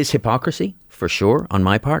it is hypocrisy for sure on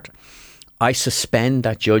my part. I suspend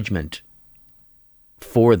that judgment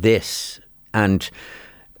for this, and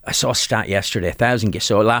I saw a stat yesterday, 1,000.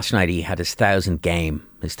 So last night he had his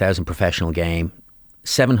 1,000th professional game.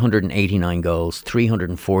 789 goals,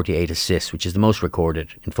 348 assists, which is the most recorded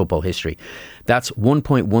in football history. That's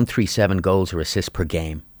 1.137 goals or assists per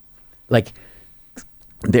game. Like,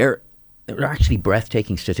 they're actually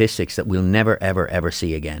breathtaking statistics that we'll never, ever, ever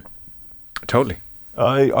see again. Totally.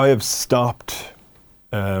 I have stopped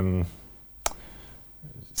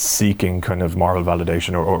seeking kind of moral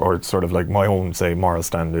validation or sort of like my own, say, moral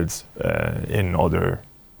standards in other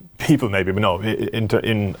people maybe, but no,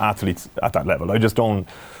 in athletes at that level. I just don't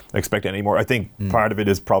expect any more. I think part of it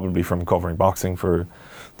is probably from covering boxing for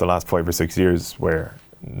the last 5 or 6 years, where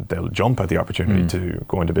they'll jump at the opportunity to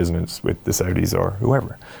go into business with the Saudis or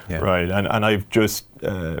whoever, right? And I've just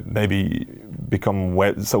maybe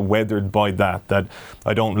become so weathered by that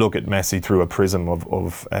I don't look at Messi through a prism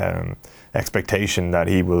of expectation that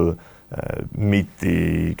he will meet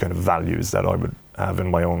the kind of values that I would have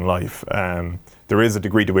in my own life. There is a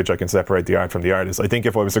degree to which I can separate the art from the artist. I think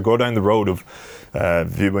if I was to go down the road of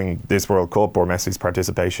viewing this World Cup or Messi's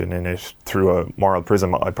participation in it through a moral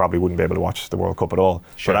prism, I probably wouldn't be able to watch the World Cup at all.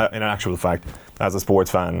 Sure. But in actual fact, as a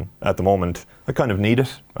sports fan at the moment, I kind of need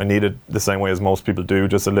it. I need it the same way as most people do,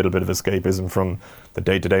 just a little bit of escapism from the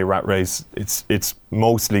day-to-day rat race. It's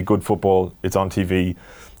mostly good football. It's on TV.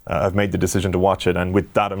 I've made the decision to watch it, and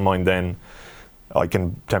with that in mind then, I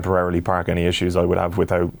can temporarily park any issues I would have with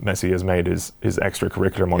how Messi has made his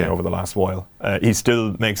extracurricular money over the last while. He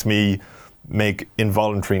still makes me make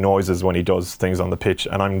involuntary noises when he does things on the pitch,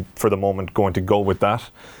 and I'm for the moment going to go with that.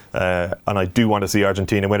 And I do want to see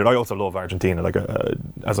Argentina win it. I also love Argentina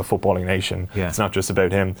as a footballing nation. It's not just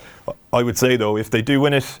about him. I would say though, if they do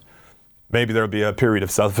win it, maybe there'll be a period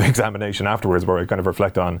of self-examination afterwards where I kind of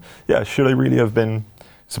reflect on, should I really have been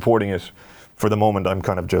supporting it? For the moment, I'm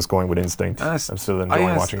kind of just going with instinct. I'm still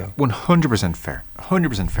enjoying watching it. 100% fair.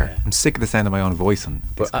 100% fair. I'm sick of the sound of my own voice.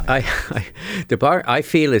 But the bar I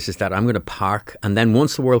feel is that I'm going to park, and then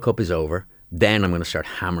once the World Cup is over, then I'm going to start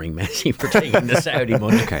hammering Messi for taking the Saudi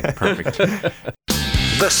money. Okay, perfect.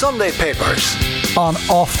 The Sunday Papers on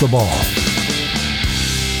Off the Ball.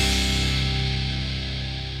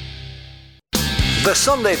 The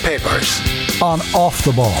Sunday Papers on Off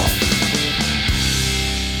the Ball.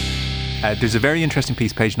 There's a very interesting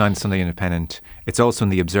piece, page 9 of the Sunday Independent. It's also in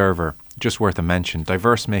The Observer, just worth a mention.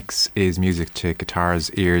 Diverse mix is music to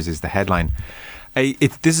Qatar's ears is the headline.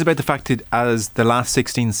 This is about the fact that as the last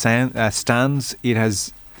 16 stands, it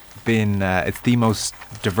has been it's the most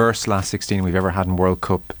diverse last 16 we've ever had in World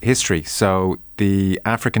Cup history. So the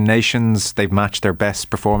African nations, they've matched their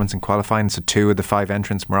best performance in qualifying. So 2 of the 5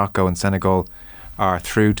 entrants, Morocco and Senegal, are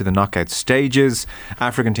through to the knockout stages.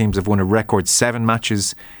 African teams have won a record 7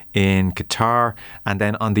 matches in Qatar, and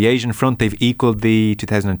then on the Asian front they've equalled the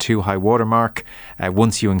 2002 high water mark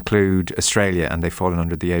once you include Australia, and they've fallen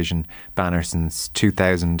under the Asian banner since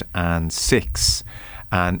 2006.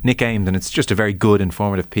 And Nick Ames, and it's just a very good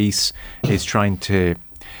informative piece, is trying to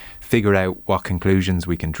figure out what conclusions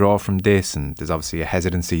we can draw from this, and there's obviously a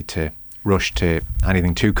hesitancy to rush to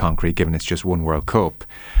anything too concrete given it's just one World Cup.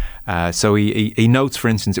 So he notes, for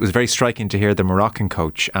instance, it was very striking to hear the Moroccan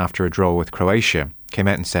coach after a draw with Croatia came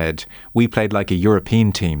out and said, "We played like a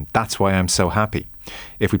European team. That's why I'm so happy.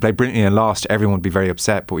 If we played brilliantly and lost, everyone would be very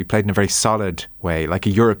upset, but we played in a very solid way, like a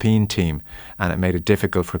European team, and it made it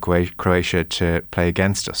difficult for Croatia to play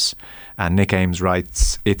against us." And Nick Ames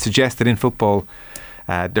writes, "It suggests that in football,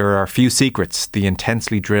 there are a few secrets. The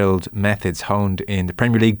intensely drilled methods honed in the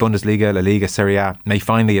Premier League, Bundesliga, La Liga, Serie A may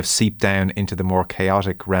finally have seeped down into the more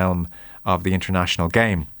chaotic realm of the international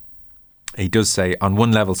game." He does say, on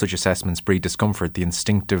one level, such assessments breed discomfort. The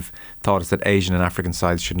instinctive thought is that Asian and African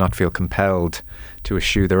sides should not feel compelled to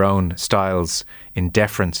eschew their own styles in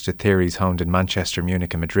deference to theories honed in Manchester,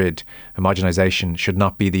 Munich and Madrid. Homogenisation should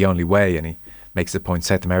not be the only way, and he makes the point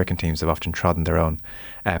South American teams have often trodden their own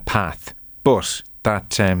path. But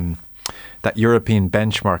that European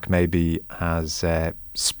benchmark maybe has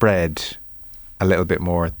spread a little bit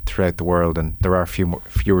more throughout the world, and there are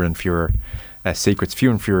fewer and fewer secrets,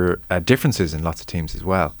 fewer and fewer differences in lots of teams as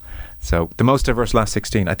well. So the most diverse last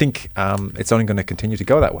 16. I think it's only going to continue to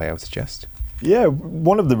go that way, I would suggest. Yeah,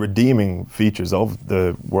 one of the redeeming features of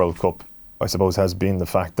the World Cup, I suppose, has been the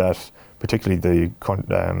fact that particularly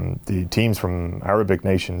the teams from Arabic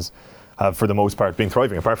nations have for the most part been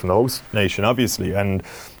thriving, apart from the host nation obviously, and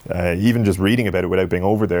even just reading about it without being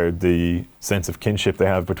over there, the sense of kinship they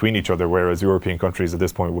have between each other, whereas European countries at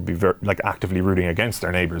this point would be actively rooting against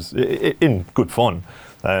their neighbours in good fun,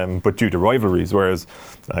 but due to rivalries, whereas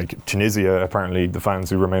like Tunisia, apparently the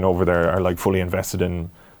fans who remain over there are like fully invested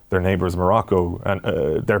in their neighbours Morocco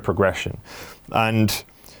and their progression. And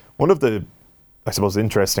one of the, I suppose,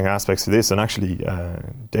 interesting aspects to this, and actually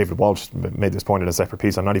David Walsh made this point in a separate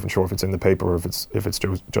piece, I'm not even sure if it's in the paper or if it's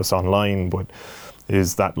just online, but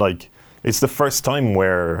is that like it's the first time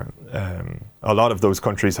where a lot of those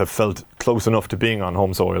countries have felt close enough to being on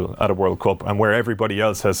home soil at a World Cup, and where everybody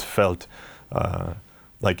else has felt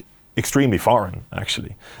like extremely foreign,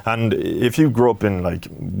 actually. And if you grew up in like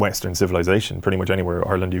Western civilization, pretty much anywhere,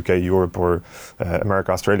 Ireland, UK, Europe, or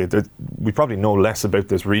America, Australia, we probably know less about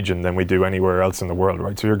this region than we do anywhere else in the world,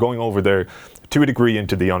 right? So you're going over there to a degree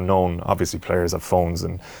into the unknown. Obviously players have phones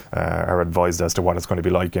and are advised as to what it's going to be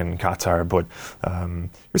like in Qatar, but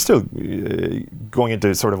you're still going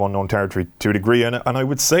into sort of unknown territory to a degree, and I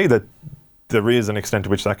would say that there is an extent to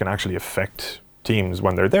which that can actually affect teams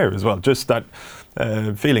when they're there as well. Just that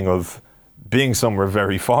feeling of being somewhere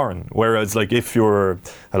very foreign. Whereas like if you're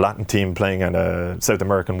a Latin team playing at a South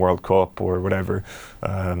American World Cup or whatever,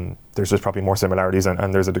 there's just probably more similarities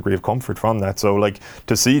and there's a degree of comfort from that. So like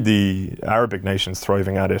to see the Arabic nations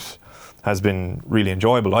thriving at it has been really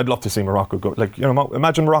enjoyable. I'd love to see Morocco go, like, you know,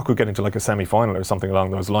 imagine Morocco getting to like a semi-final or something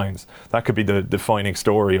along those lines. That could be the defining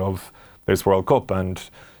story of this World Cup, and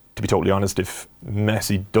to be totally honest, if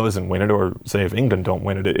Messi doesn't win it, or say if England don't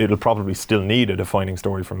win it, it'll probably still need a defining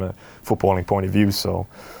story from a footballing point of view. So,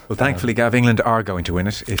 well, thankfully, Gav, England are going to win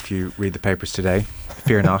it. If you read the papers today,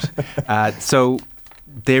 fear not. So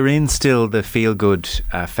they're in still the feel-good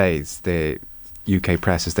phase. The UK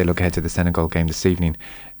press, as they look ahead to the Senegal game this evening.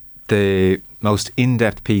 The most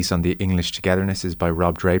in-depth piece on the English togetherness is by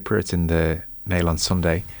Rob Draper. It's in the Mail on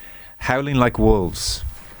Sunday. Howling like wolves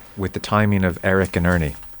with the timing of Eric and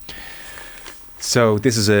Ernie. So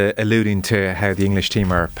this is alluding to how the English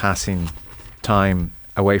team are passing time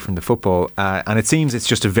away from the football. And it seems it's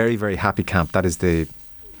just a very, very happy camp. That is the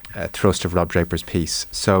thrust of Rob Draper's piece.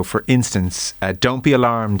 So, for instance, don't be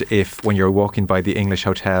alarmed if when you're walking by the English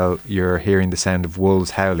hotel you're hearing the sound of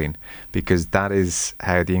wolves howling, because that is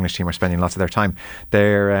how the English team are spending lots of their time.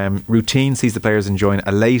 Their routine sees the players enjoying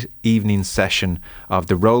a late evening session of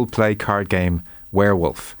the role-play card game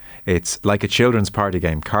Werewolf. It's like a children's party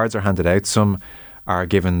game. Cards are handed out. Some are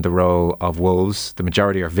given the role of wolves. The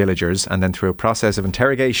majority are villagers. And then through a process of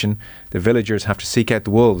interrogation, the villagers have to seek out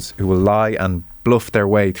the wolves, who will lie and bluff their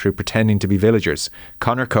way through pretending to be villagers.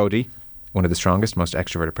 Conor Cody, one of the strongest, most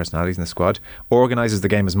extroverted personalities in the squad, organises the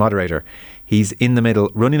game as moderator. He's in the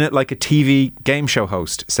middle, running it like a TV game show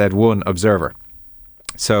host, said one observer.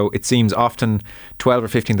 So it seems often 12 or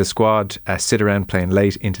 15 of the squad sit around playing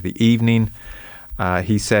late into the evening.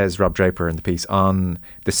 He says, Rob Draper in the piece, on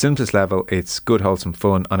the simplest level, it's good, wholesome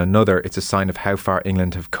fun. On another, it's a sign of how far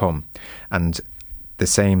England have come. And the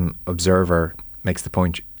same observer makes the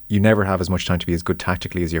point, you never have as much time to be as good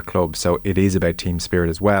tactically as your club. So it is about team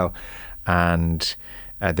spirit as well. And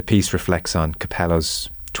the piece reflects on Capello's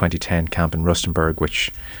 2010 camp in Rustenburg,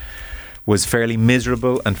 which was fairly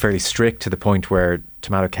miserable and fairly strict, to the point where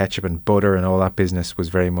tomato ketchup and butter and all that business was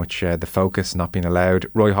very much the focus, not being allowed.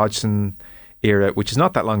 Roy Hodgson era, which is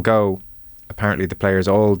not that long ago, apparently the players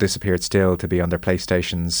all disappeared still to be on their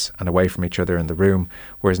PlayStations and away from each other in the room,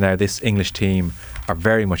 whereas now this English team are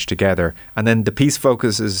very much together. And then the piece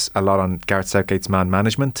focuses a lot on Gareth Southgate's man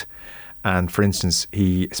management, and for instance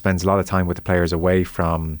he spends a lot of time with the players away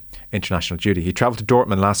from international duty. He travelled to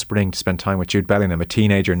Dortmund last spring to spend time with Jude Bellingham, a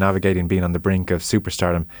teenager navigating being on the brink of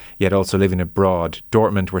superstardom yet also living abroad.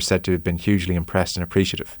 Dortmund were said to have been hugely impressed and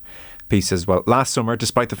appreciative. Piece as well. Last summer,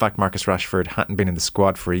 despite the fact Marcus Rashford hadn't been in the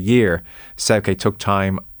squad for a year, Southgate took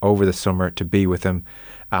time over the summer to be with him.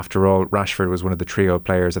 After all, Rashford was one of the trio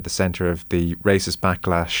players at the centre of the racist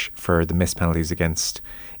backlash for the missed penalties against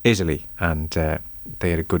Italy, and they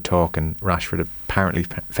had a good talk, and Rashford apparently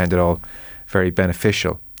found it all very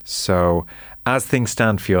beneficial. So as things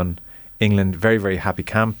stand, Fionn, England, very, very happy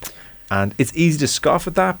camp, and it's easy to scoff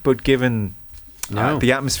at that, but given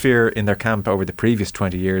the atmosphere in their camp over the previous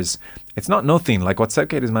 20 years, it's not nothing. Like what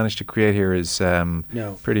Southgate has managed to create here is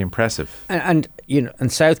pretty impressive. And you know,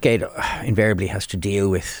 and Southgate invariably has to deal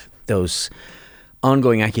with those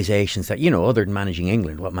ongoing accusations that, you know, other than managing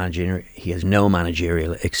England, he has no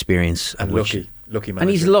managerial experience. And lucky manager. And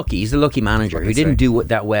he's lucky. He's the lucky manager who didn't do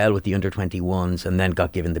that well with the under-21s and then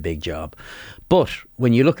got given the big job. But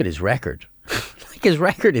when you look at his record, his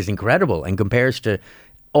record is incredible and compares to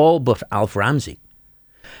all but Alf Ramsey.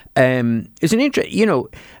 It's an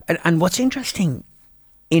and what's interesting,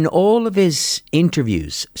 in all of his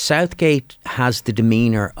interviews, Southgate has the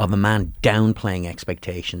demeanour of a man downplaying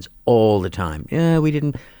expectations all the time. Yeah, we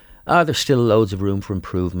didn't. There's still loads of room for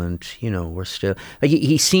improvement. You know, we're still like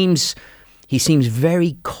he seems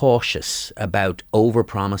very cautious about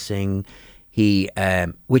over-promising.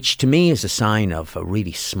 Which to me is a sign of a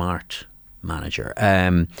really smart manager.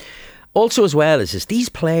 Also, as well as these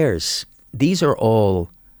players,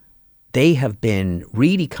 they have been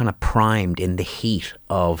really kind of primed in the heat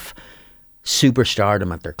of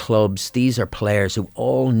superstardom at their clubs. These are players who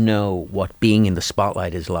all know what being in the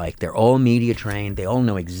spotlight is like. They're all media trained. They all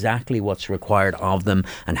know exactly what's required of them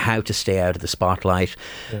and how to stay out of the spotlight.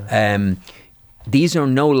 Yeah. These are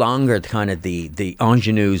no longer the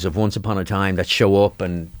ingenues of once upon a time that show up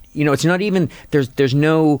and, you know, it's not even there's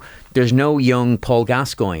no young Paul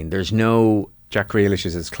Gascoigne. There's no Jack Grealish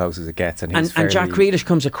is as close as it gets, and Jack Grealish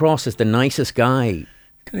comes across as the nicest guy.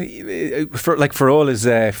 For all his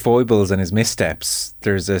foibles and his missteps,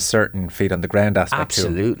 there's a certain feet on the ground aspect to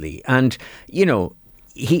him. Absolutely, and you know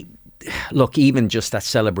even just that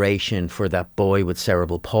celebration for that boy with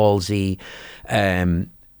cerebral palsy.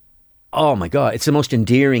 oh my God, it's the most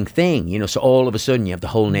endearing thing, you know. So all of a sudden you have the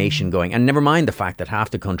whole nation going, and never mind the fact that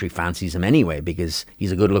half the country fancies him anyway because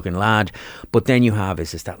he's a good looking lad. But then you have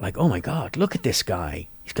is that like, oh my God, look at this guy.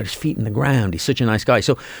 He's got his feet in the ground. He's such a nice guy.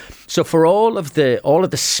 So for all of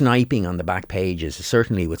the sniping on the back pages,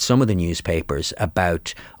 certainly with some of the newspapers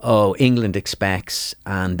about, oh, England expects,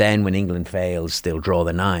 and then when England fails, they'll draw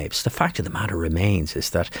the knives. The fact of the matter remains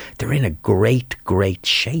is that they're in a great, great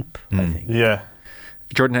shape, I think. Yeah.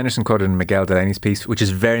 Jordan Henderson quoted in Miguel Delaney's piece, which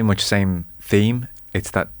is very much the same theme.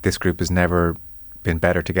 It's that this group has never been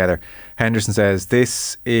better together. Henderson says,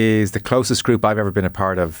 this is the closest group I've ever been a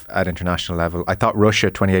part of at international level. I thought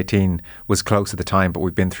Russia 2018 was close at the time, but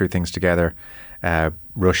we've been through things together.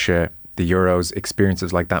 Russia, the Euros,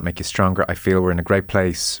 experiences like that make you stronger. I feel we're in a great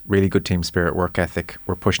place, really good team spirit, work ethic.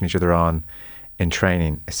 We're pushing each other on in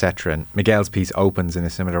training, etc. And Miguel's piece opens in a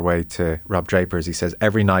similar way to Rob Draper's. He says,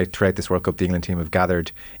 every night throughout this World Cup, the England team have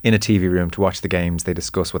gathered in a TV room to watch the games. They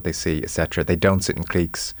discuss what they see, etc. They don't sit in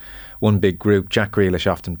cliques. One big group, Jack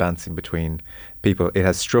Grealish often bouncing between people. It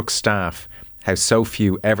has struck staff how so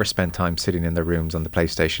few ever spend time sitting in their rooms on the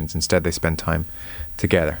PlayStations. Instead, they spend time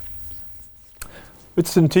together.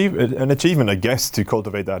 It's an achievement, I guess, to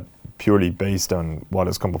cultivate that purely based on what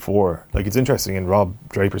has come before. Like, it's interesting in Rob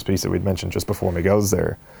Draper's piece that we'd mentioned just before Miguel's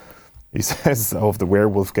there, he says of the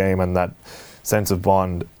werewolf game and that sense of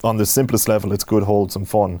bond, on the simplest level it's good, wholesome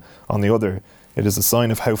fun. On the other, it is a sign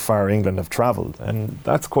of how far England have travelled, and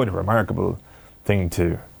that's quite a remarkable thing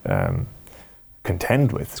to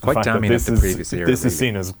contend with. It's quite damning of the previous era. This is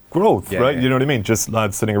seen as growth, right? Yeah. You know what I mean? Just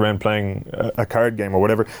lads sitting around playing a card game or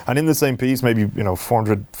whatever. And in the same piece, maybe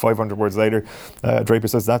 400, 500 words later, Draper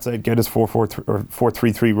says, that's it, get us 4-4 or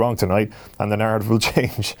 4-3-3 wrong tonight, and the narrative will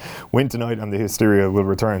change. Win tonight and the hysteria will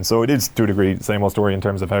return. So it is, to a degree, the same old story in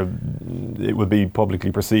terms of how it will be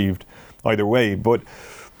publicly perceived either way. But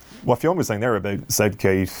what Fionn was saying there about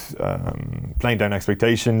Southgate playing down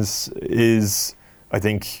expectations is, I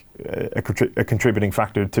think, a contributing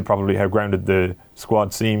factor to probably how grounded the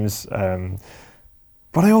squad seems. But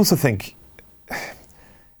I also think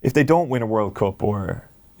if they don't win a World Cup, or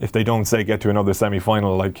if they don't, say, get to another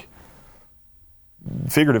semi-final, like,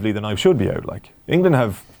 figuratively the knife should be out. Like, England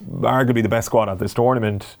have arguably the best squad at this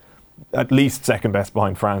tournament, at least second best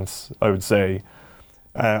behind France, I would say.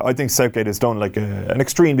 I think Southgate has done an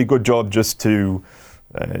extremely good job just to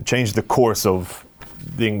change the course of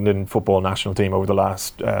the England football national team over the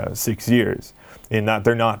last 6 years, in that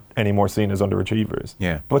they're not anymore seen as underachievers.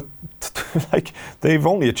 Yeah. But they've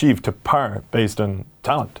only achieved to par based on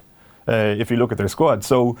talent, if you look at their squad.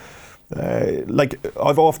 So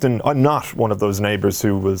I'm not one of those neighbours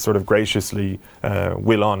who will sort of graciously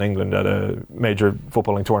will on England at a major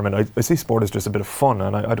footballing tournament. I see sport as just a bit of fun,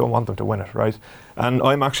 and I don't want them to win it, right? And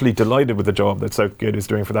I'm actually delighted with the job that Southgate is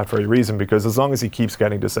doing for that very reason, because as long as he keeps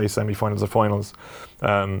getting to, say, semi-finals or finals,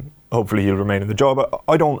 hopefully he'll remain in the job.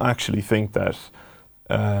 I don't actually think that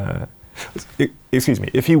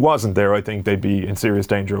if he wasn't there, I think they'd be in serious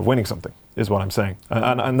danger of winning something, is what I'm saying.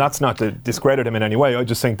 And that's not to discredit him in any way. I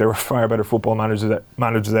just think there are far better football managers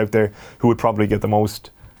out there who would probably get the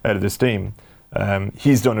most out of this team.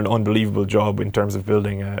 He's done an unbelievable job in terms of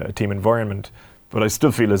building a team environment, but I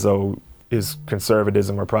still feel as though his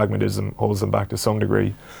conservatism or pragmatism holds them back to some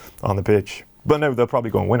degree on the pitch. But no, they'll probably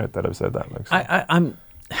go and win it, that I've said that.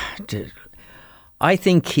 I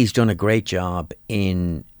think he's done a great job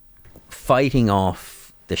in fighting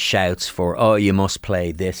off the shouts for, oh, you must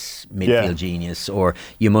play this midfield genius, or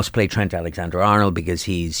you must play Trent Alexander-Arnold because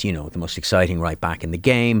he's, the most exciting right back in the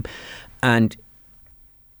game. And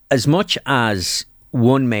as much as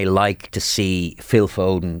one may like to see Phil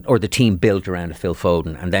Foden, or the team built around a Phil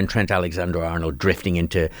Foden, and then Trent Alexander-Arnold drifting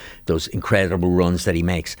into those incredible runs that he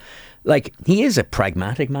makes, he is a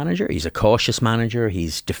pragmatic manager. He's a cautious manager.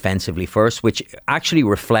 He's defensively first, which actually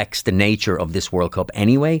reflects the nature of this World Cup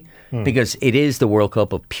anyway, because it is the World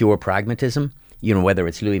Cup of pure pragmatism. Whether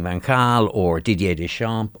it's Louis van Gaal or Didier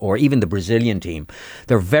Deschamps or even the Brazilian team,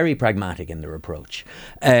 they're very pragmatic in their approach.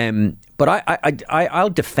 But I'll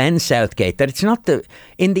defend Southgate that it's not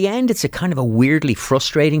in the end, it's a kind of a weirdly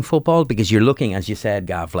frustrating football, because you're looking, as you said,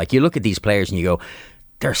 Gav, you look at these players and you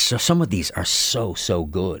go, some of these are so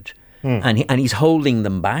good. And he's holding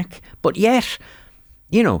them back, but yet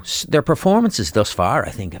their performances thus far, I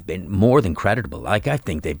think, have been more than creditable. Like, I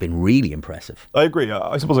think they've been really impressive. I agree.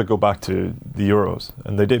 I suppose I go back to the Euros,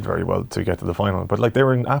 and they did very well to get to the final. But like, they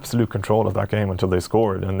were in absolute control of that game until they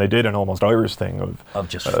scored, and they did an almost Irish thing of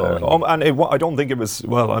just falling. I don't think it was.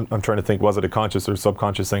 Well, I'm trying to think. Was it a conscious or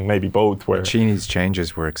subconscious thing? Maybe both. Where Cheney's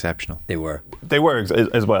changes were exceptional. They were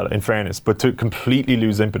as well. In fairness, but to completely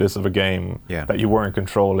lose impetus of a game that you weren't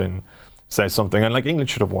controlling says something. And like, England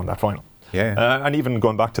should have won that final. Yeah. And even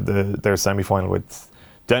going back to their semi-final with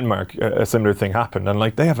Denmark, a similar thing happened, and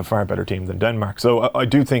like, they have a far better team than Denmark. So I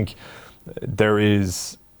do think there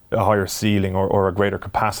is a higher ceiling or a greater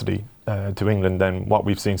capacity to England than what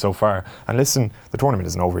we've seen so far. And listen, the tournament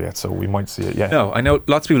isn't over yet, so we might see it yet. No, I know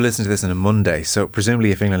lots of people listen to this on a Monday, so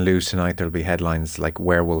presumably if England lose tonight, there'll be headlines like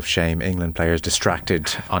werewolf shame, England players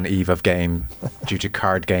distracted on eve of game due to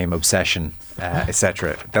card game obsession,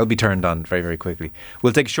 etc. They'll be turned on very, very quickly.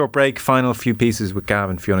 We'll take a short break, final few pieces with Gav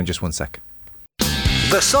and Fiona in just 1 sec.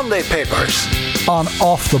 The Sunday Papers on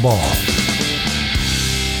Off the Ball.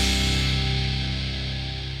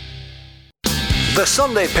 The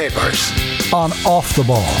Sunday Papers on Off the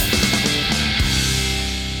Ball.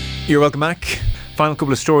 You're welcome back. Final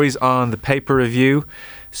couple of stories on the paper review.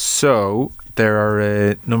 So there are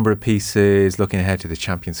a number of pieces looking ahead to the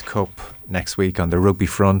Champions Cup next week on the rugby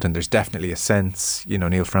front, and there's definitely a sense,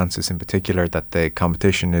 Neil Francis in particular, that the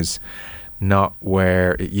competition is not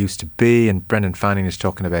where it used to be. And Brendan Fanning is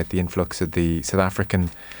talking about the influx of the South African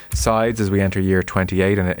sides as we enter year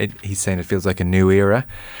 28, and he's saying it feels like a new era.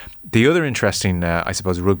 The other interesting, I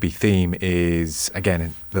suppose, rugby theme is, again,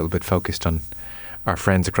 a little bit focused on our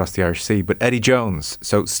friends across the Irish Sea, but Eddie Jones.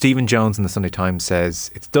 So Stephen Jones in the Sunday Times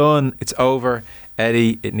says, it's done, it's over,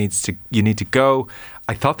 Eddie, you need to go.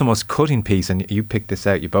 I thought the most cutting piece, and you picked this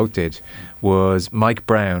out, you both did, was Mike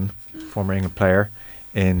Brown, former England player,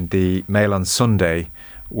 in the Mail on Sunday,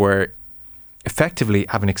 where effectively,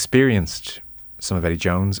 having experienced some of Eddie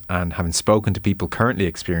Jones and having spoken to people currently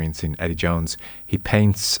experiencing Eddie Jones, he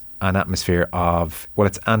paints an atmosphere of, well,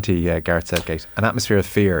 it's anti-Gareth Southgate, an atmosphere of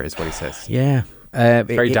fear is what he says. Yeah.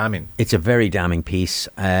 Very damning. It's a very damning piece.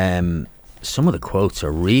 Some of the quotes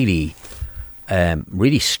are really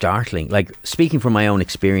startling. Like, speaking from my own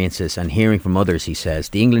experiences and hearing from others, he says,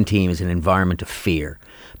 the England team is an environment of fear.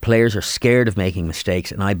 Players are scared of making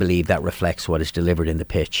mistakes, and I believe that reflects what is delivered in the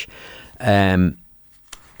pitch.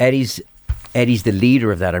 Eddie's the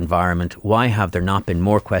leader of that environment. Why have there not been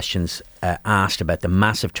more questions asked about the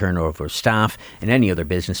massive turnover of staff? In any other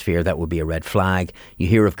business sphere, that would be a red flag. You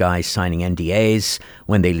hear of guys signing NDAs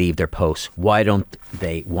when they leave their posts. Why don't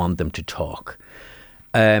they want them to talk?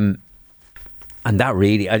 And that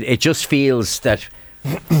really, it just feels that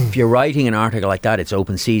if you're writing an article like that, it's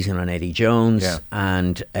open season on Eddie Jones. Yeah.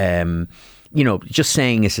 And just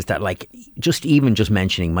saying is that, like, just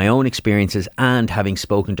mentioning my own experiences and having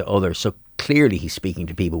spoken to others. So clearly he's speaking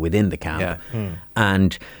to people within the camp. Yeah.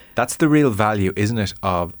 And that's the real value, isn't it,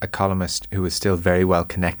 of a columnist who is still very well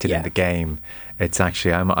connected in the game. It's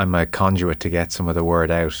actually, I'm a conduit to get some of the word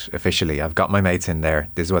out officially. I've got my mates in there.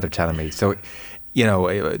 This is what they're telling me. So,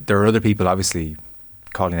 there are other people obviously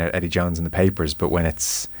calling out Eddie Jones in the papers, but when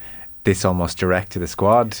it's this almost direct to the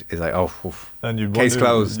squad, is like, and case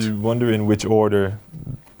closed. You wonder in which order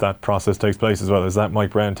that process takes place as well. Is that Mike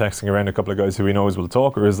Brown texting around a couple of guys who he knows will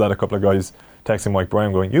talk, or is that a couple of guys texting Mike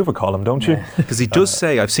Brown going, you have a column, don't you? Because he does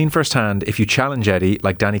say, I've seen firsthand, if you challenge Eddie,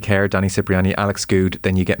 like Danny Kerr, Danny Cipriani, Alex Good,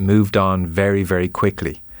 then you get moved on very, very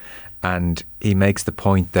quickly. And he makes the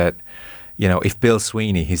point that, if Bill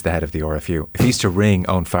Sweeney, he's the head of the RFU, if he's to ring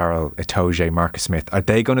Owen Farrell, Itoje, Marcus Smith, are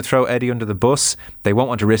they going to throw Eddie under the bus? They won't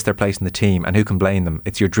want to risk their place in the team, and who can blame them?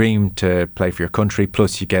 It's your dream to play for your country,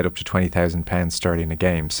 plus you get up to £20,000 sterling a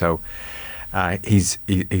game. So he's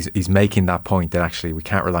making that point that actually we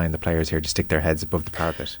can't rely on the players here to stick their heads above the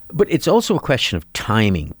parapet. But it's also a question of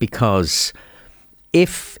timing, because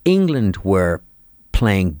if England were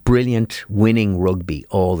playing brilliant, winning rugby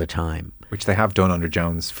all the time, which they have done under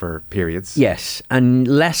Jones for periods. Yes, and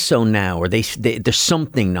less so now, or there's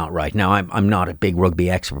something not right. Now, I'm not a big rugby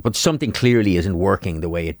expert, but something clearly isn't working the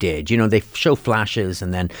way it did. They show flashes,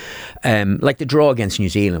 and then, like the draw against New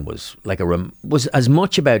Zealand was was as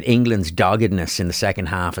much about England's doggedness in the second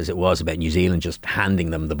half as it was about New Zealand just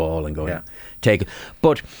handing them the ball and going, take it.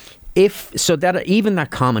 But even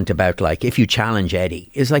that comment about, like, if you challenge Eddie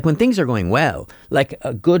is like when things are going well, like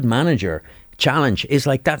a good manager challenge is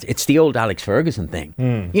like that. It's the old Alex Ferguson thing.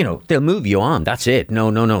 They'll move you on. That's it.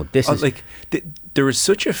 No. This is like there is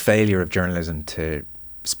such a failure of journalism, to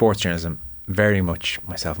sports journalism, very much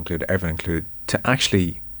myself included, everyone included, to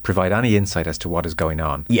actually provide any insight as to what is going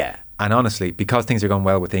on. Yeah. And honestly, because things are going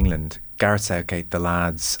well with England, Gareth Southgate, the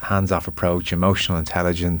lads, hands-off approach, emotional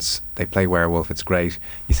intelligence, they play werewolf, it's great.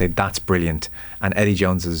 You say that's brilliant. And Eddie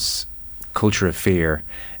Jones's culture of fear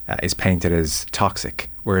is painted as toxic.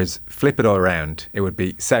 Whereas flip it all around, it would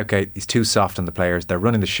be Southgate, he's too soft on the players, they're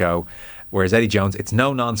running the show. Whereas Eddie Jones, it's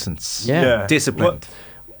no nonsense. Yeah. Disciplined.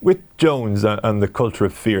 With Jones and the culture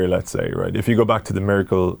of fear, let's say, right? If you go back to the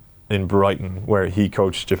miracle in Brighton, where he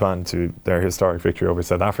coached Japan to their historic victory over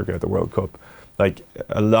South Africa at the World Cup, like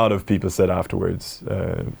a lot of people said afterwards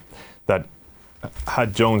that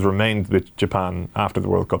had Jones remained with Japan after the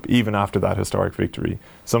World Cup, even after that historic victory,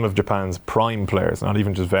 some of Japan's prime players, not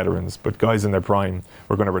even just veterans, but guys in their prime,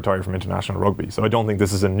 were going to retire from international rugby. So I don't think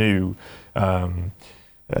this is a new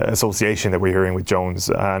association that we're hearing with Jones.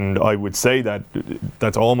 And I would say that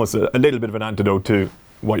that's almost a little bit of an antidote to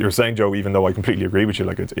what you're saying, Joe, even though I completely agree with you.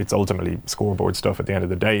 Like it's ultimately scoreboard stuff at the end of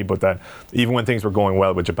the day, but that even when things were going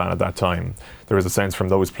well with Japan at that time, there was a sense from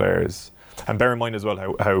those players. And bear in mind as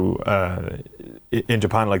well how in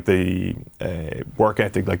Japan, like the work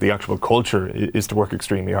ethic, like the actual culture is to work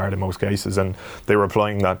extremely hard in most cases, and they were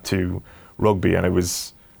applying that to rugby, and it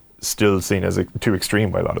was still seen as too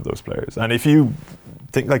extreme by a lot of those players. And if you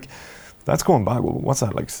think, like, that's going back, what's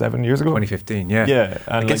that, like 7 years ago? 2015, yeah. Yeah.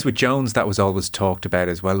 And I guess with Jones, that was always talked about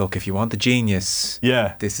as well. Look, if you want the genius,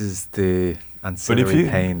 this is the ancillary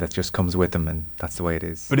pain that just comes with them, and that's the way it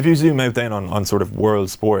is. But if you zoom out then on sort of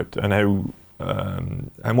world sport and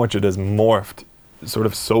how much it has morphed sort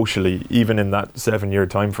of socially, even in that 7 year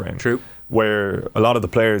time frame. True. Where a lot of the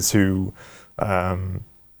players who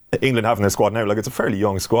England have in their squad now, like it's a fairly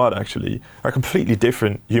young squad actually, are completely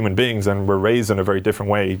different human beings and were raised in a very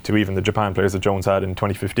different way to even the Japan players that Jones had in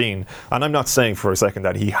 2015. And I'm not saying for a second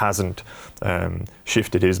that he hasn't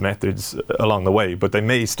shifted his methods along the way, but they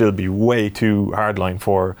may still be way too hardline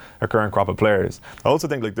for a current crop of players. I also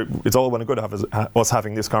think like it's all well and good to have us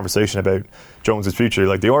having this conversation about Jones's future.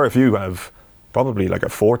 Like the RFU have probably like a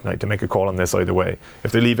fortnight to make a call on this either way.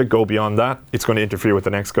 If they leave it go beyond that, it's going to interfere with the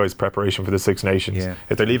next guy's preparation for the Six Nations. Yeah.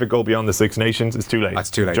 If they leave it go beyond the Six Nations, it's too late. That's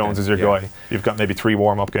too late. Jones is your guy. You've got maybe 3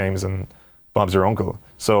 warm-up games and Bob's your uncle.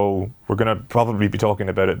 So we're going to probably be talking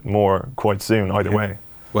about it more quite soon either way.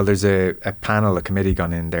 Well, there's a panel, a committee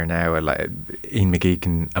gone in there now, Ian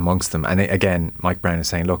McGeechan amongst them. And again, Mike Brown is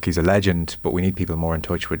saying, look, he's a legend, but we need people more in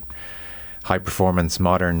touch with high performance,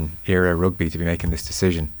 modern era rugby to be making this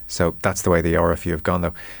decision. So that's the way the RFU have gone,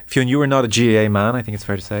 though. Fionn, you were not a GAA man, I think it's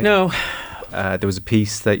fair to say. No. There was a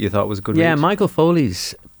piece that you thought was a good read. Yeah, Michael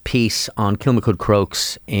Foley's piece on Kilmacud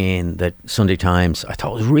Crokes in the Sunday Times, I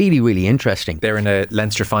thought was really, really interesting. They're in a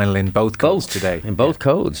Leinster final in both codes today. In both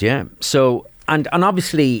codes, yeah. So, and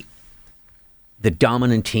obviously the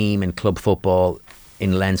dominant team in club football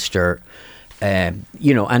in Leinster, and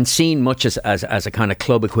seen much as a kind of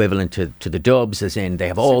club equivalent to the Dubs, as in they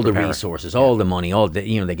have all the resources, all the money,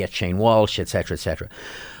 they get Shane Walsh, etc., etc.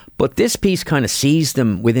 But this piece kind of sees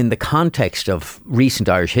them within the context of recent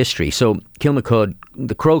Irish history. So Kilmacud,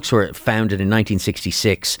 the Crokes were founded in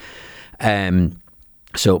 1966.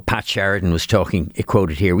 So Pat Sheridan was talking,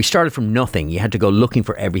 quoted here, "We started from nothing. You had to go looking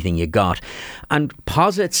for everything you got," and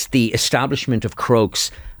posits the establishment of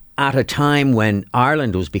Crokes at a time when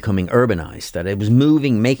Ireland was becoming urbanised, that it was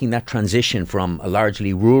making that transition from a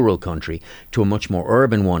largely rural country to a much more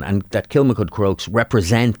urban one, and that Kilmacud Crokes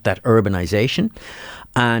represent that urbanisation.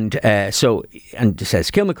 And it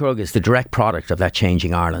says Kilmacud is the direct product of that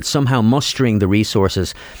changing Ireland, somehow mustering the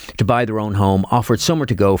resources to buy their own home, offered somewhere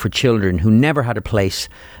to go for children who never had a place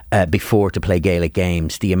before to play Gaelic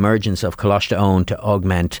games. The emergence of Coláiste Eoin to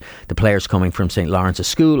augment the players coming from St. Lawrence's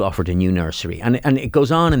School offered a new nursery. And it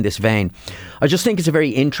goes on in this vein. I just think it's a very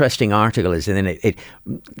interesting article, it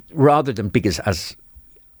rather than, because as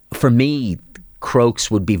for me,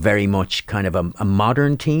 Crokes would be very much kind of a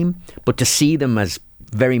modern team, but to see them as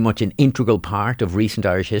very much an integral part of recent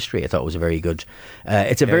Irish history, I thought was a very good,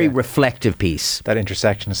 it's a very reflective piece. That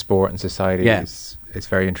intersection of sport and society is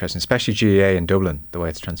very interesting, especially GAA in Dublin, the way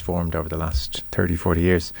it's transformed over the last 30, 40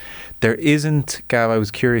 years. There isn't, Gav, I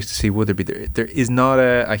was curious to see, would there be, there is not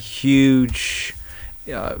a huge,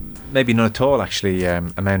 maybe not at all actually,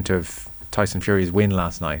 amount of Tyson Fury's win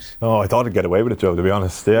last night. Oh, I thought he'd get away with it, Joe, to be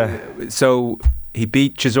honest, yeah. So he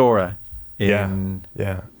beat Chisora in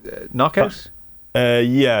knockout?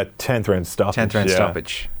 10th round stoppage. 10th round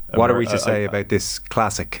stoppage. What are we to say about this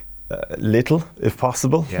classic? Little, if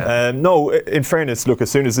possible. Yeah. No, in fairness, look, as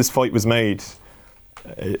soon as this fight was made,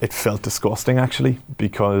 it felt disgusting actually,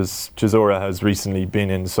 because Chisora has recently been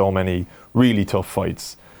in so many really tough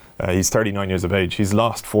fights. He's 39 years of age. He's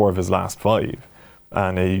lost 4 of his last 5.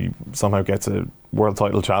 and he somehow gets a world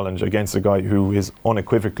title challenge against a guy who is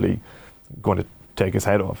unequivocally going to take his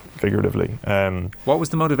head off, figuratively. What was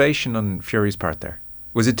the motivation on Fury's part there?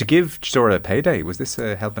 Was it to give Chisora a payday? Was this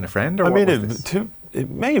helping a friend? Or I mean, it it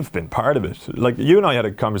may have been part of it. Like, you and I had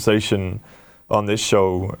a conversation on this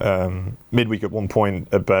show midweek at one point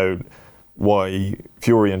about why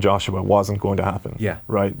Fury and Joshua wasn't going to happen. Yeah.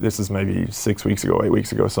 Right? This is maybe 6 weeks ago, 8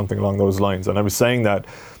 weeks ago, something along those lines. And I was saying that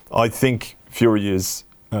I think Fury is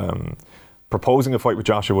proposing a fight with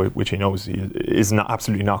Joshua, which he knows is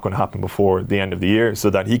absolutely not going to happen before the end of the year, so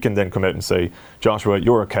that he can then come out and say, Joshua,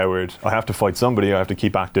 you're a coward. I have to fight somebody. I have to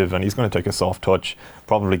keep active. And he's going to take a soft touch,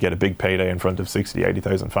 probably get a big payday in front of 60,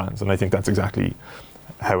 80,000 fans. And I think that's exactly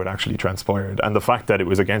how it actually transpired. And the fact that it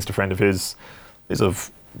was against a friend of his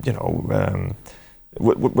was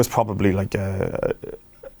probably like a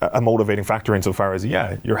motivating factor insofar as,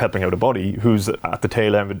 you're helping out a buddy who's at the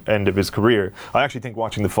tail end of his career. I actually think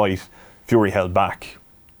watching the fight, Fury held back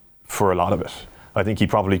for a lot of it. I think he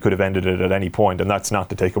probably could have ended it at any point, and that's not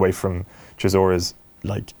to take away from Chisora's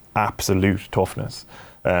like absolute toughness.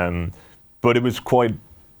 But it was quite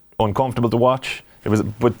uncomfortable to watch.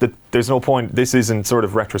 There's no point. This isn't sort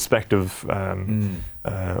of retrospective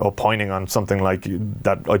opining on something like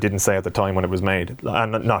that I didn't say at the time when it was made,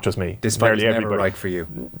 and not just me. This fight was never right for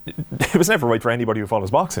you. It was never right for anybody who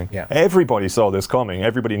follows boxing. Yeah. Everybody saw this coming.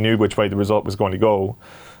 Everybody knew which way the result was going to go.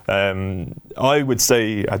 I would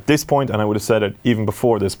say at this point, and I would have said it even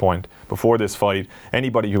before this point, before this fight,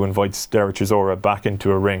 anybody who invites Derek Chisora back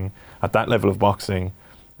into a ring at that level of boxing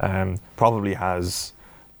probably has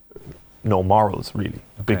no morals, really.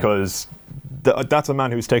 Okay. Because that's a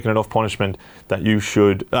man who's taken enough punishment that you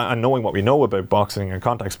should, and knowing what we know about boxing and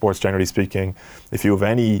contact sports generally speaking, if you have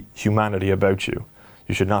any humanity about you,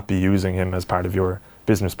 you should not be using him as part of your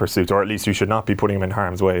business pursuits, or at least you should not be putting him in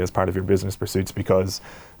harm's way as part of your business pursuits, because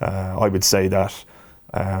I would say that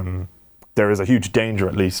there is a huge danger,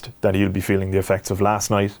 at least, that he'll be feeling the effects of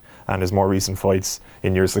last night and his more recent fights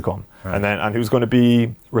in years to come. Right. And who's going to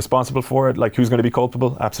be responsible for it? Like, who's going to be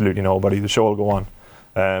culpable? Absolutely nobody. The show will go on.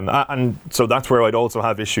 And so that's where I'd also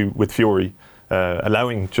have issue with Fury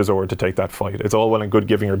allowing Chisora to take that fight. It's all well and good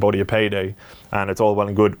giving your buddy a payday, and it's all well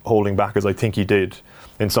and good holding back, as I think he did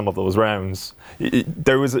in some of those rounds.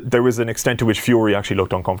 There was an extent to which Fury actually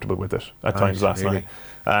looked uncomfortable with it at times last night.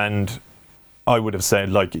 And I would have said,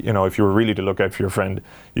 like, if you were really to look out for your friend,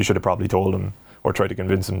 you should have probably told him or tried to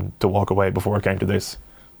convince him to walk away before it came to this.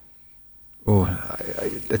 Oh,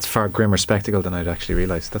 it's far grimmer spectacle than I'd actually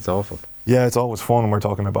realised. That's awful. Yeah, it's always fun when we're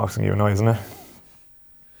talking about boxing, you and I, isn't it?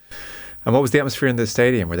 And what was the atmosphere in the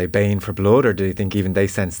stadium? Were they baying for blood, or do you think even they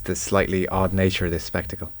sensed the slightly odd nature of this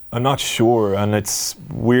spectacle? I'm not sure, and it's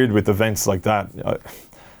weird with events like that.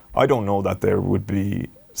 I don't know that there would be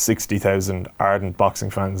 60,000 ardent boxing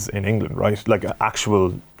fans in England, right? Like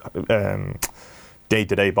actual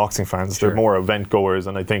day-to-day boxing fans. Sure. They're more event goers,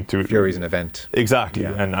 and I think Fury's an event. Exactly,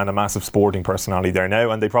 yeah. and a massive sporting personality there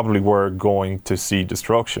now, and they probably were going to see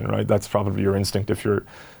destruction, right? That's probably your instinct if you're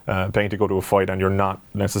paying to go to a fight and you're not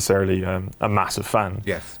necessarily a massive fan.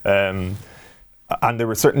 Yes. And there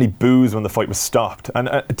were certainly boos when the fight was stopped. And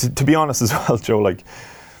to be honest as well, Joe, like,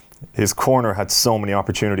 his corner had so many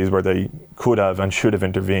opportunities where they could have and should have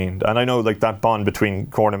intervened. And I know, like, that bond between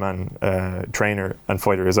cornerman, trainer and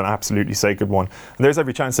fighter is an absolutely sacred one. And there's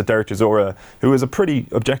every chance that Derek Chisora, who is a pretty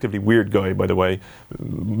objectively weird guy, by the way,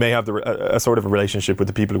 may have a sort of a relationship with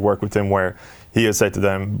the people who work with him where he has said to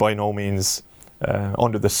them, by no means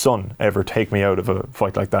under the sun ever take me out of a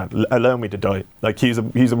fight like that. Allow me to die. Like, he's a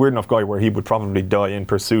weird enough guy where he would probably die in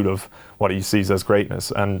pursuit of what he sees as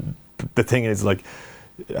greatness. And the thing is, like,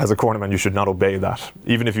 as a cornerman, you should not obey that.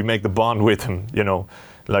 Even if you make the bond with him,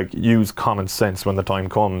 like, use common sense when the time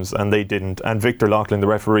comes, and they didn't. And Victor Loughlin, the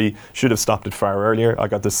referee, should have stopped it far earlier. I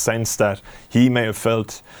got the sense that he may have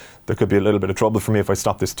felt there could be a little bit of trouble for me if I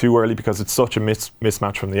stop this too early, because it's such a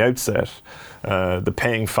mismatch from the outset. The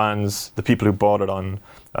paying fans, the people who bought it on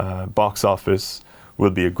box office,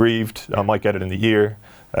 will be aggrieved. I might get it in the ear.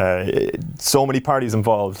 So many parties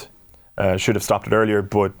involved should have stopped it earlier,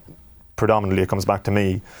 but predominantly it comes back to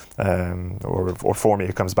me, or for me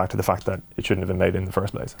it comes back to the fact that it shouldn't have been made in the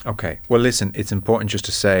first place. Okay, well listen, it's important just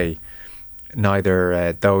to say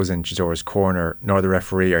neither those in Chisora's corner nor the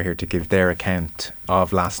referee are here to give their account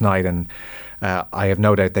of last night, and I have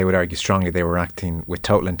no doubt they would argue strongly they were acting with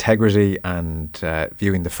total integrity and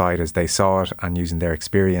viewing the fight as they saw it and using their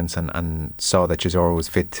experience, and saw that Chisora was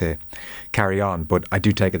fit to carry on. But I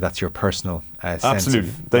do take it that's your personal sense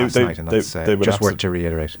of last night, and that's just worth to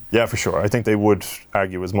reiterate. Yeah, for sure. I think they would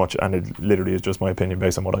argue as much, and it literally is just my opinion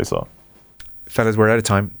based on what I saw. fellas, we're out of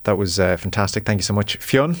time. That was fantastic. Thank you so much.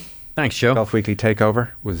 Fionn, Thanks, Joe. Golf Weekly Takeover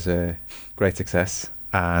was a great success.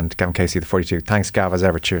 And Gavin Casey, the 42. Thanks, Gav, as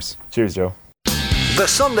ever. Cheers. Cheers, Joe. The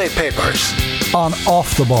Sunday Papers on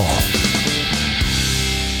Off the Ball.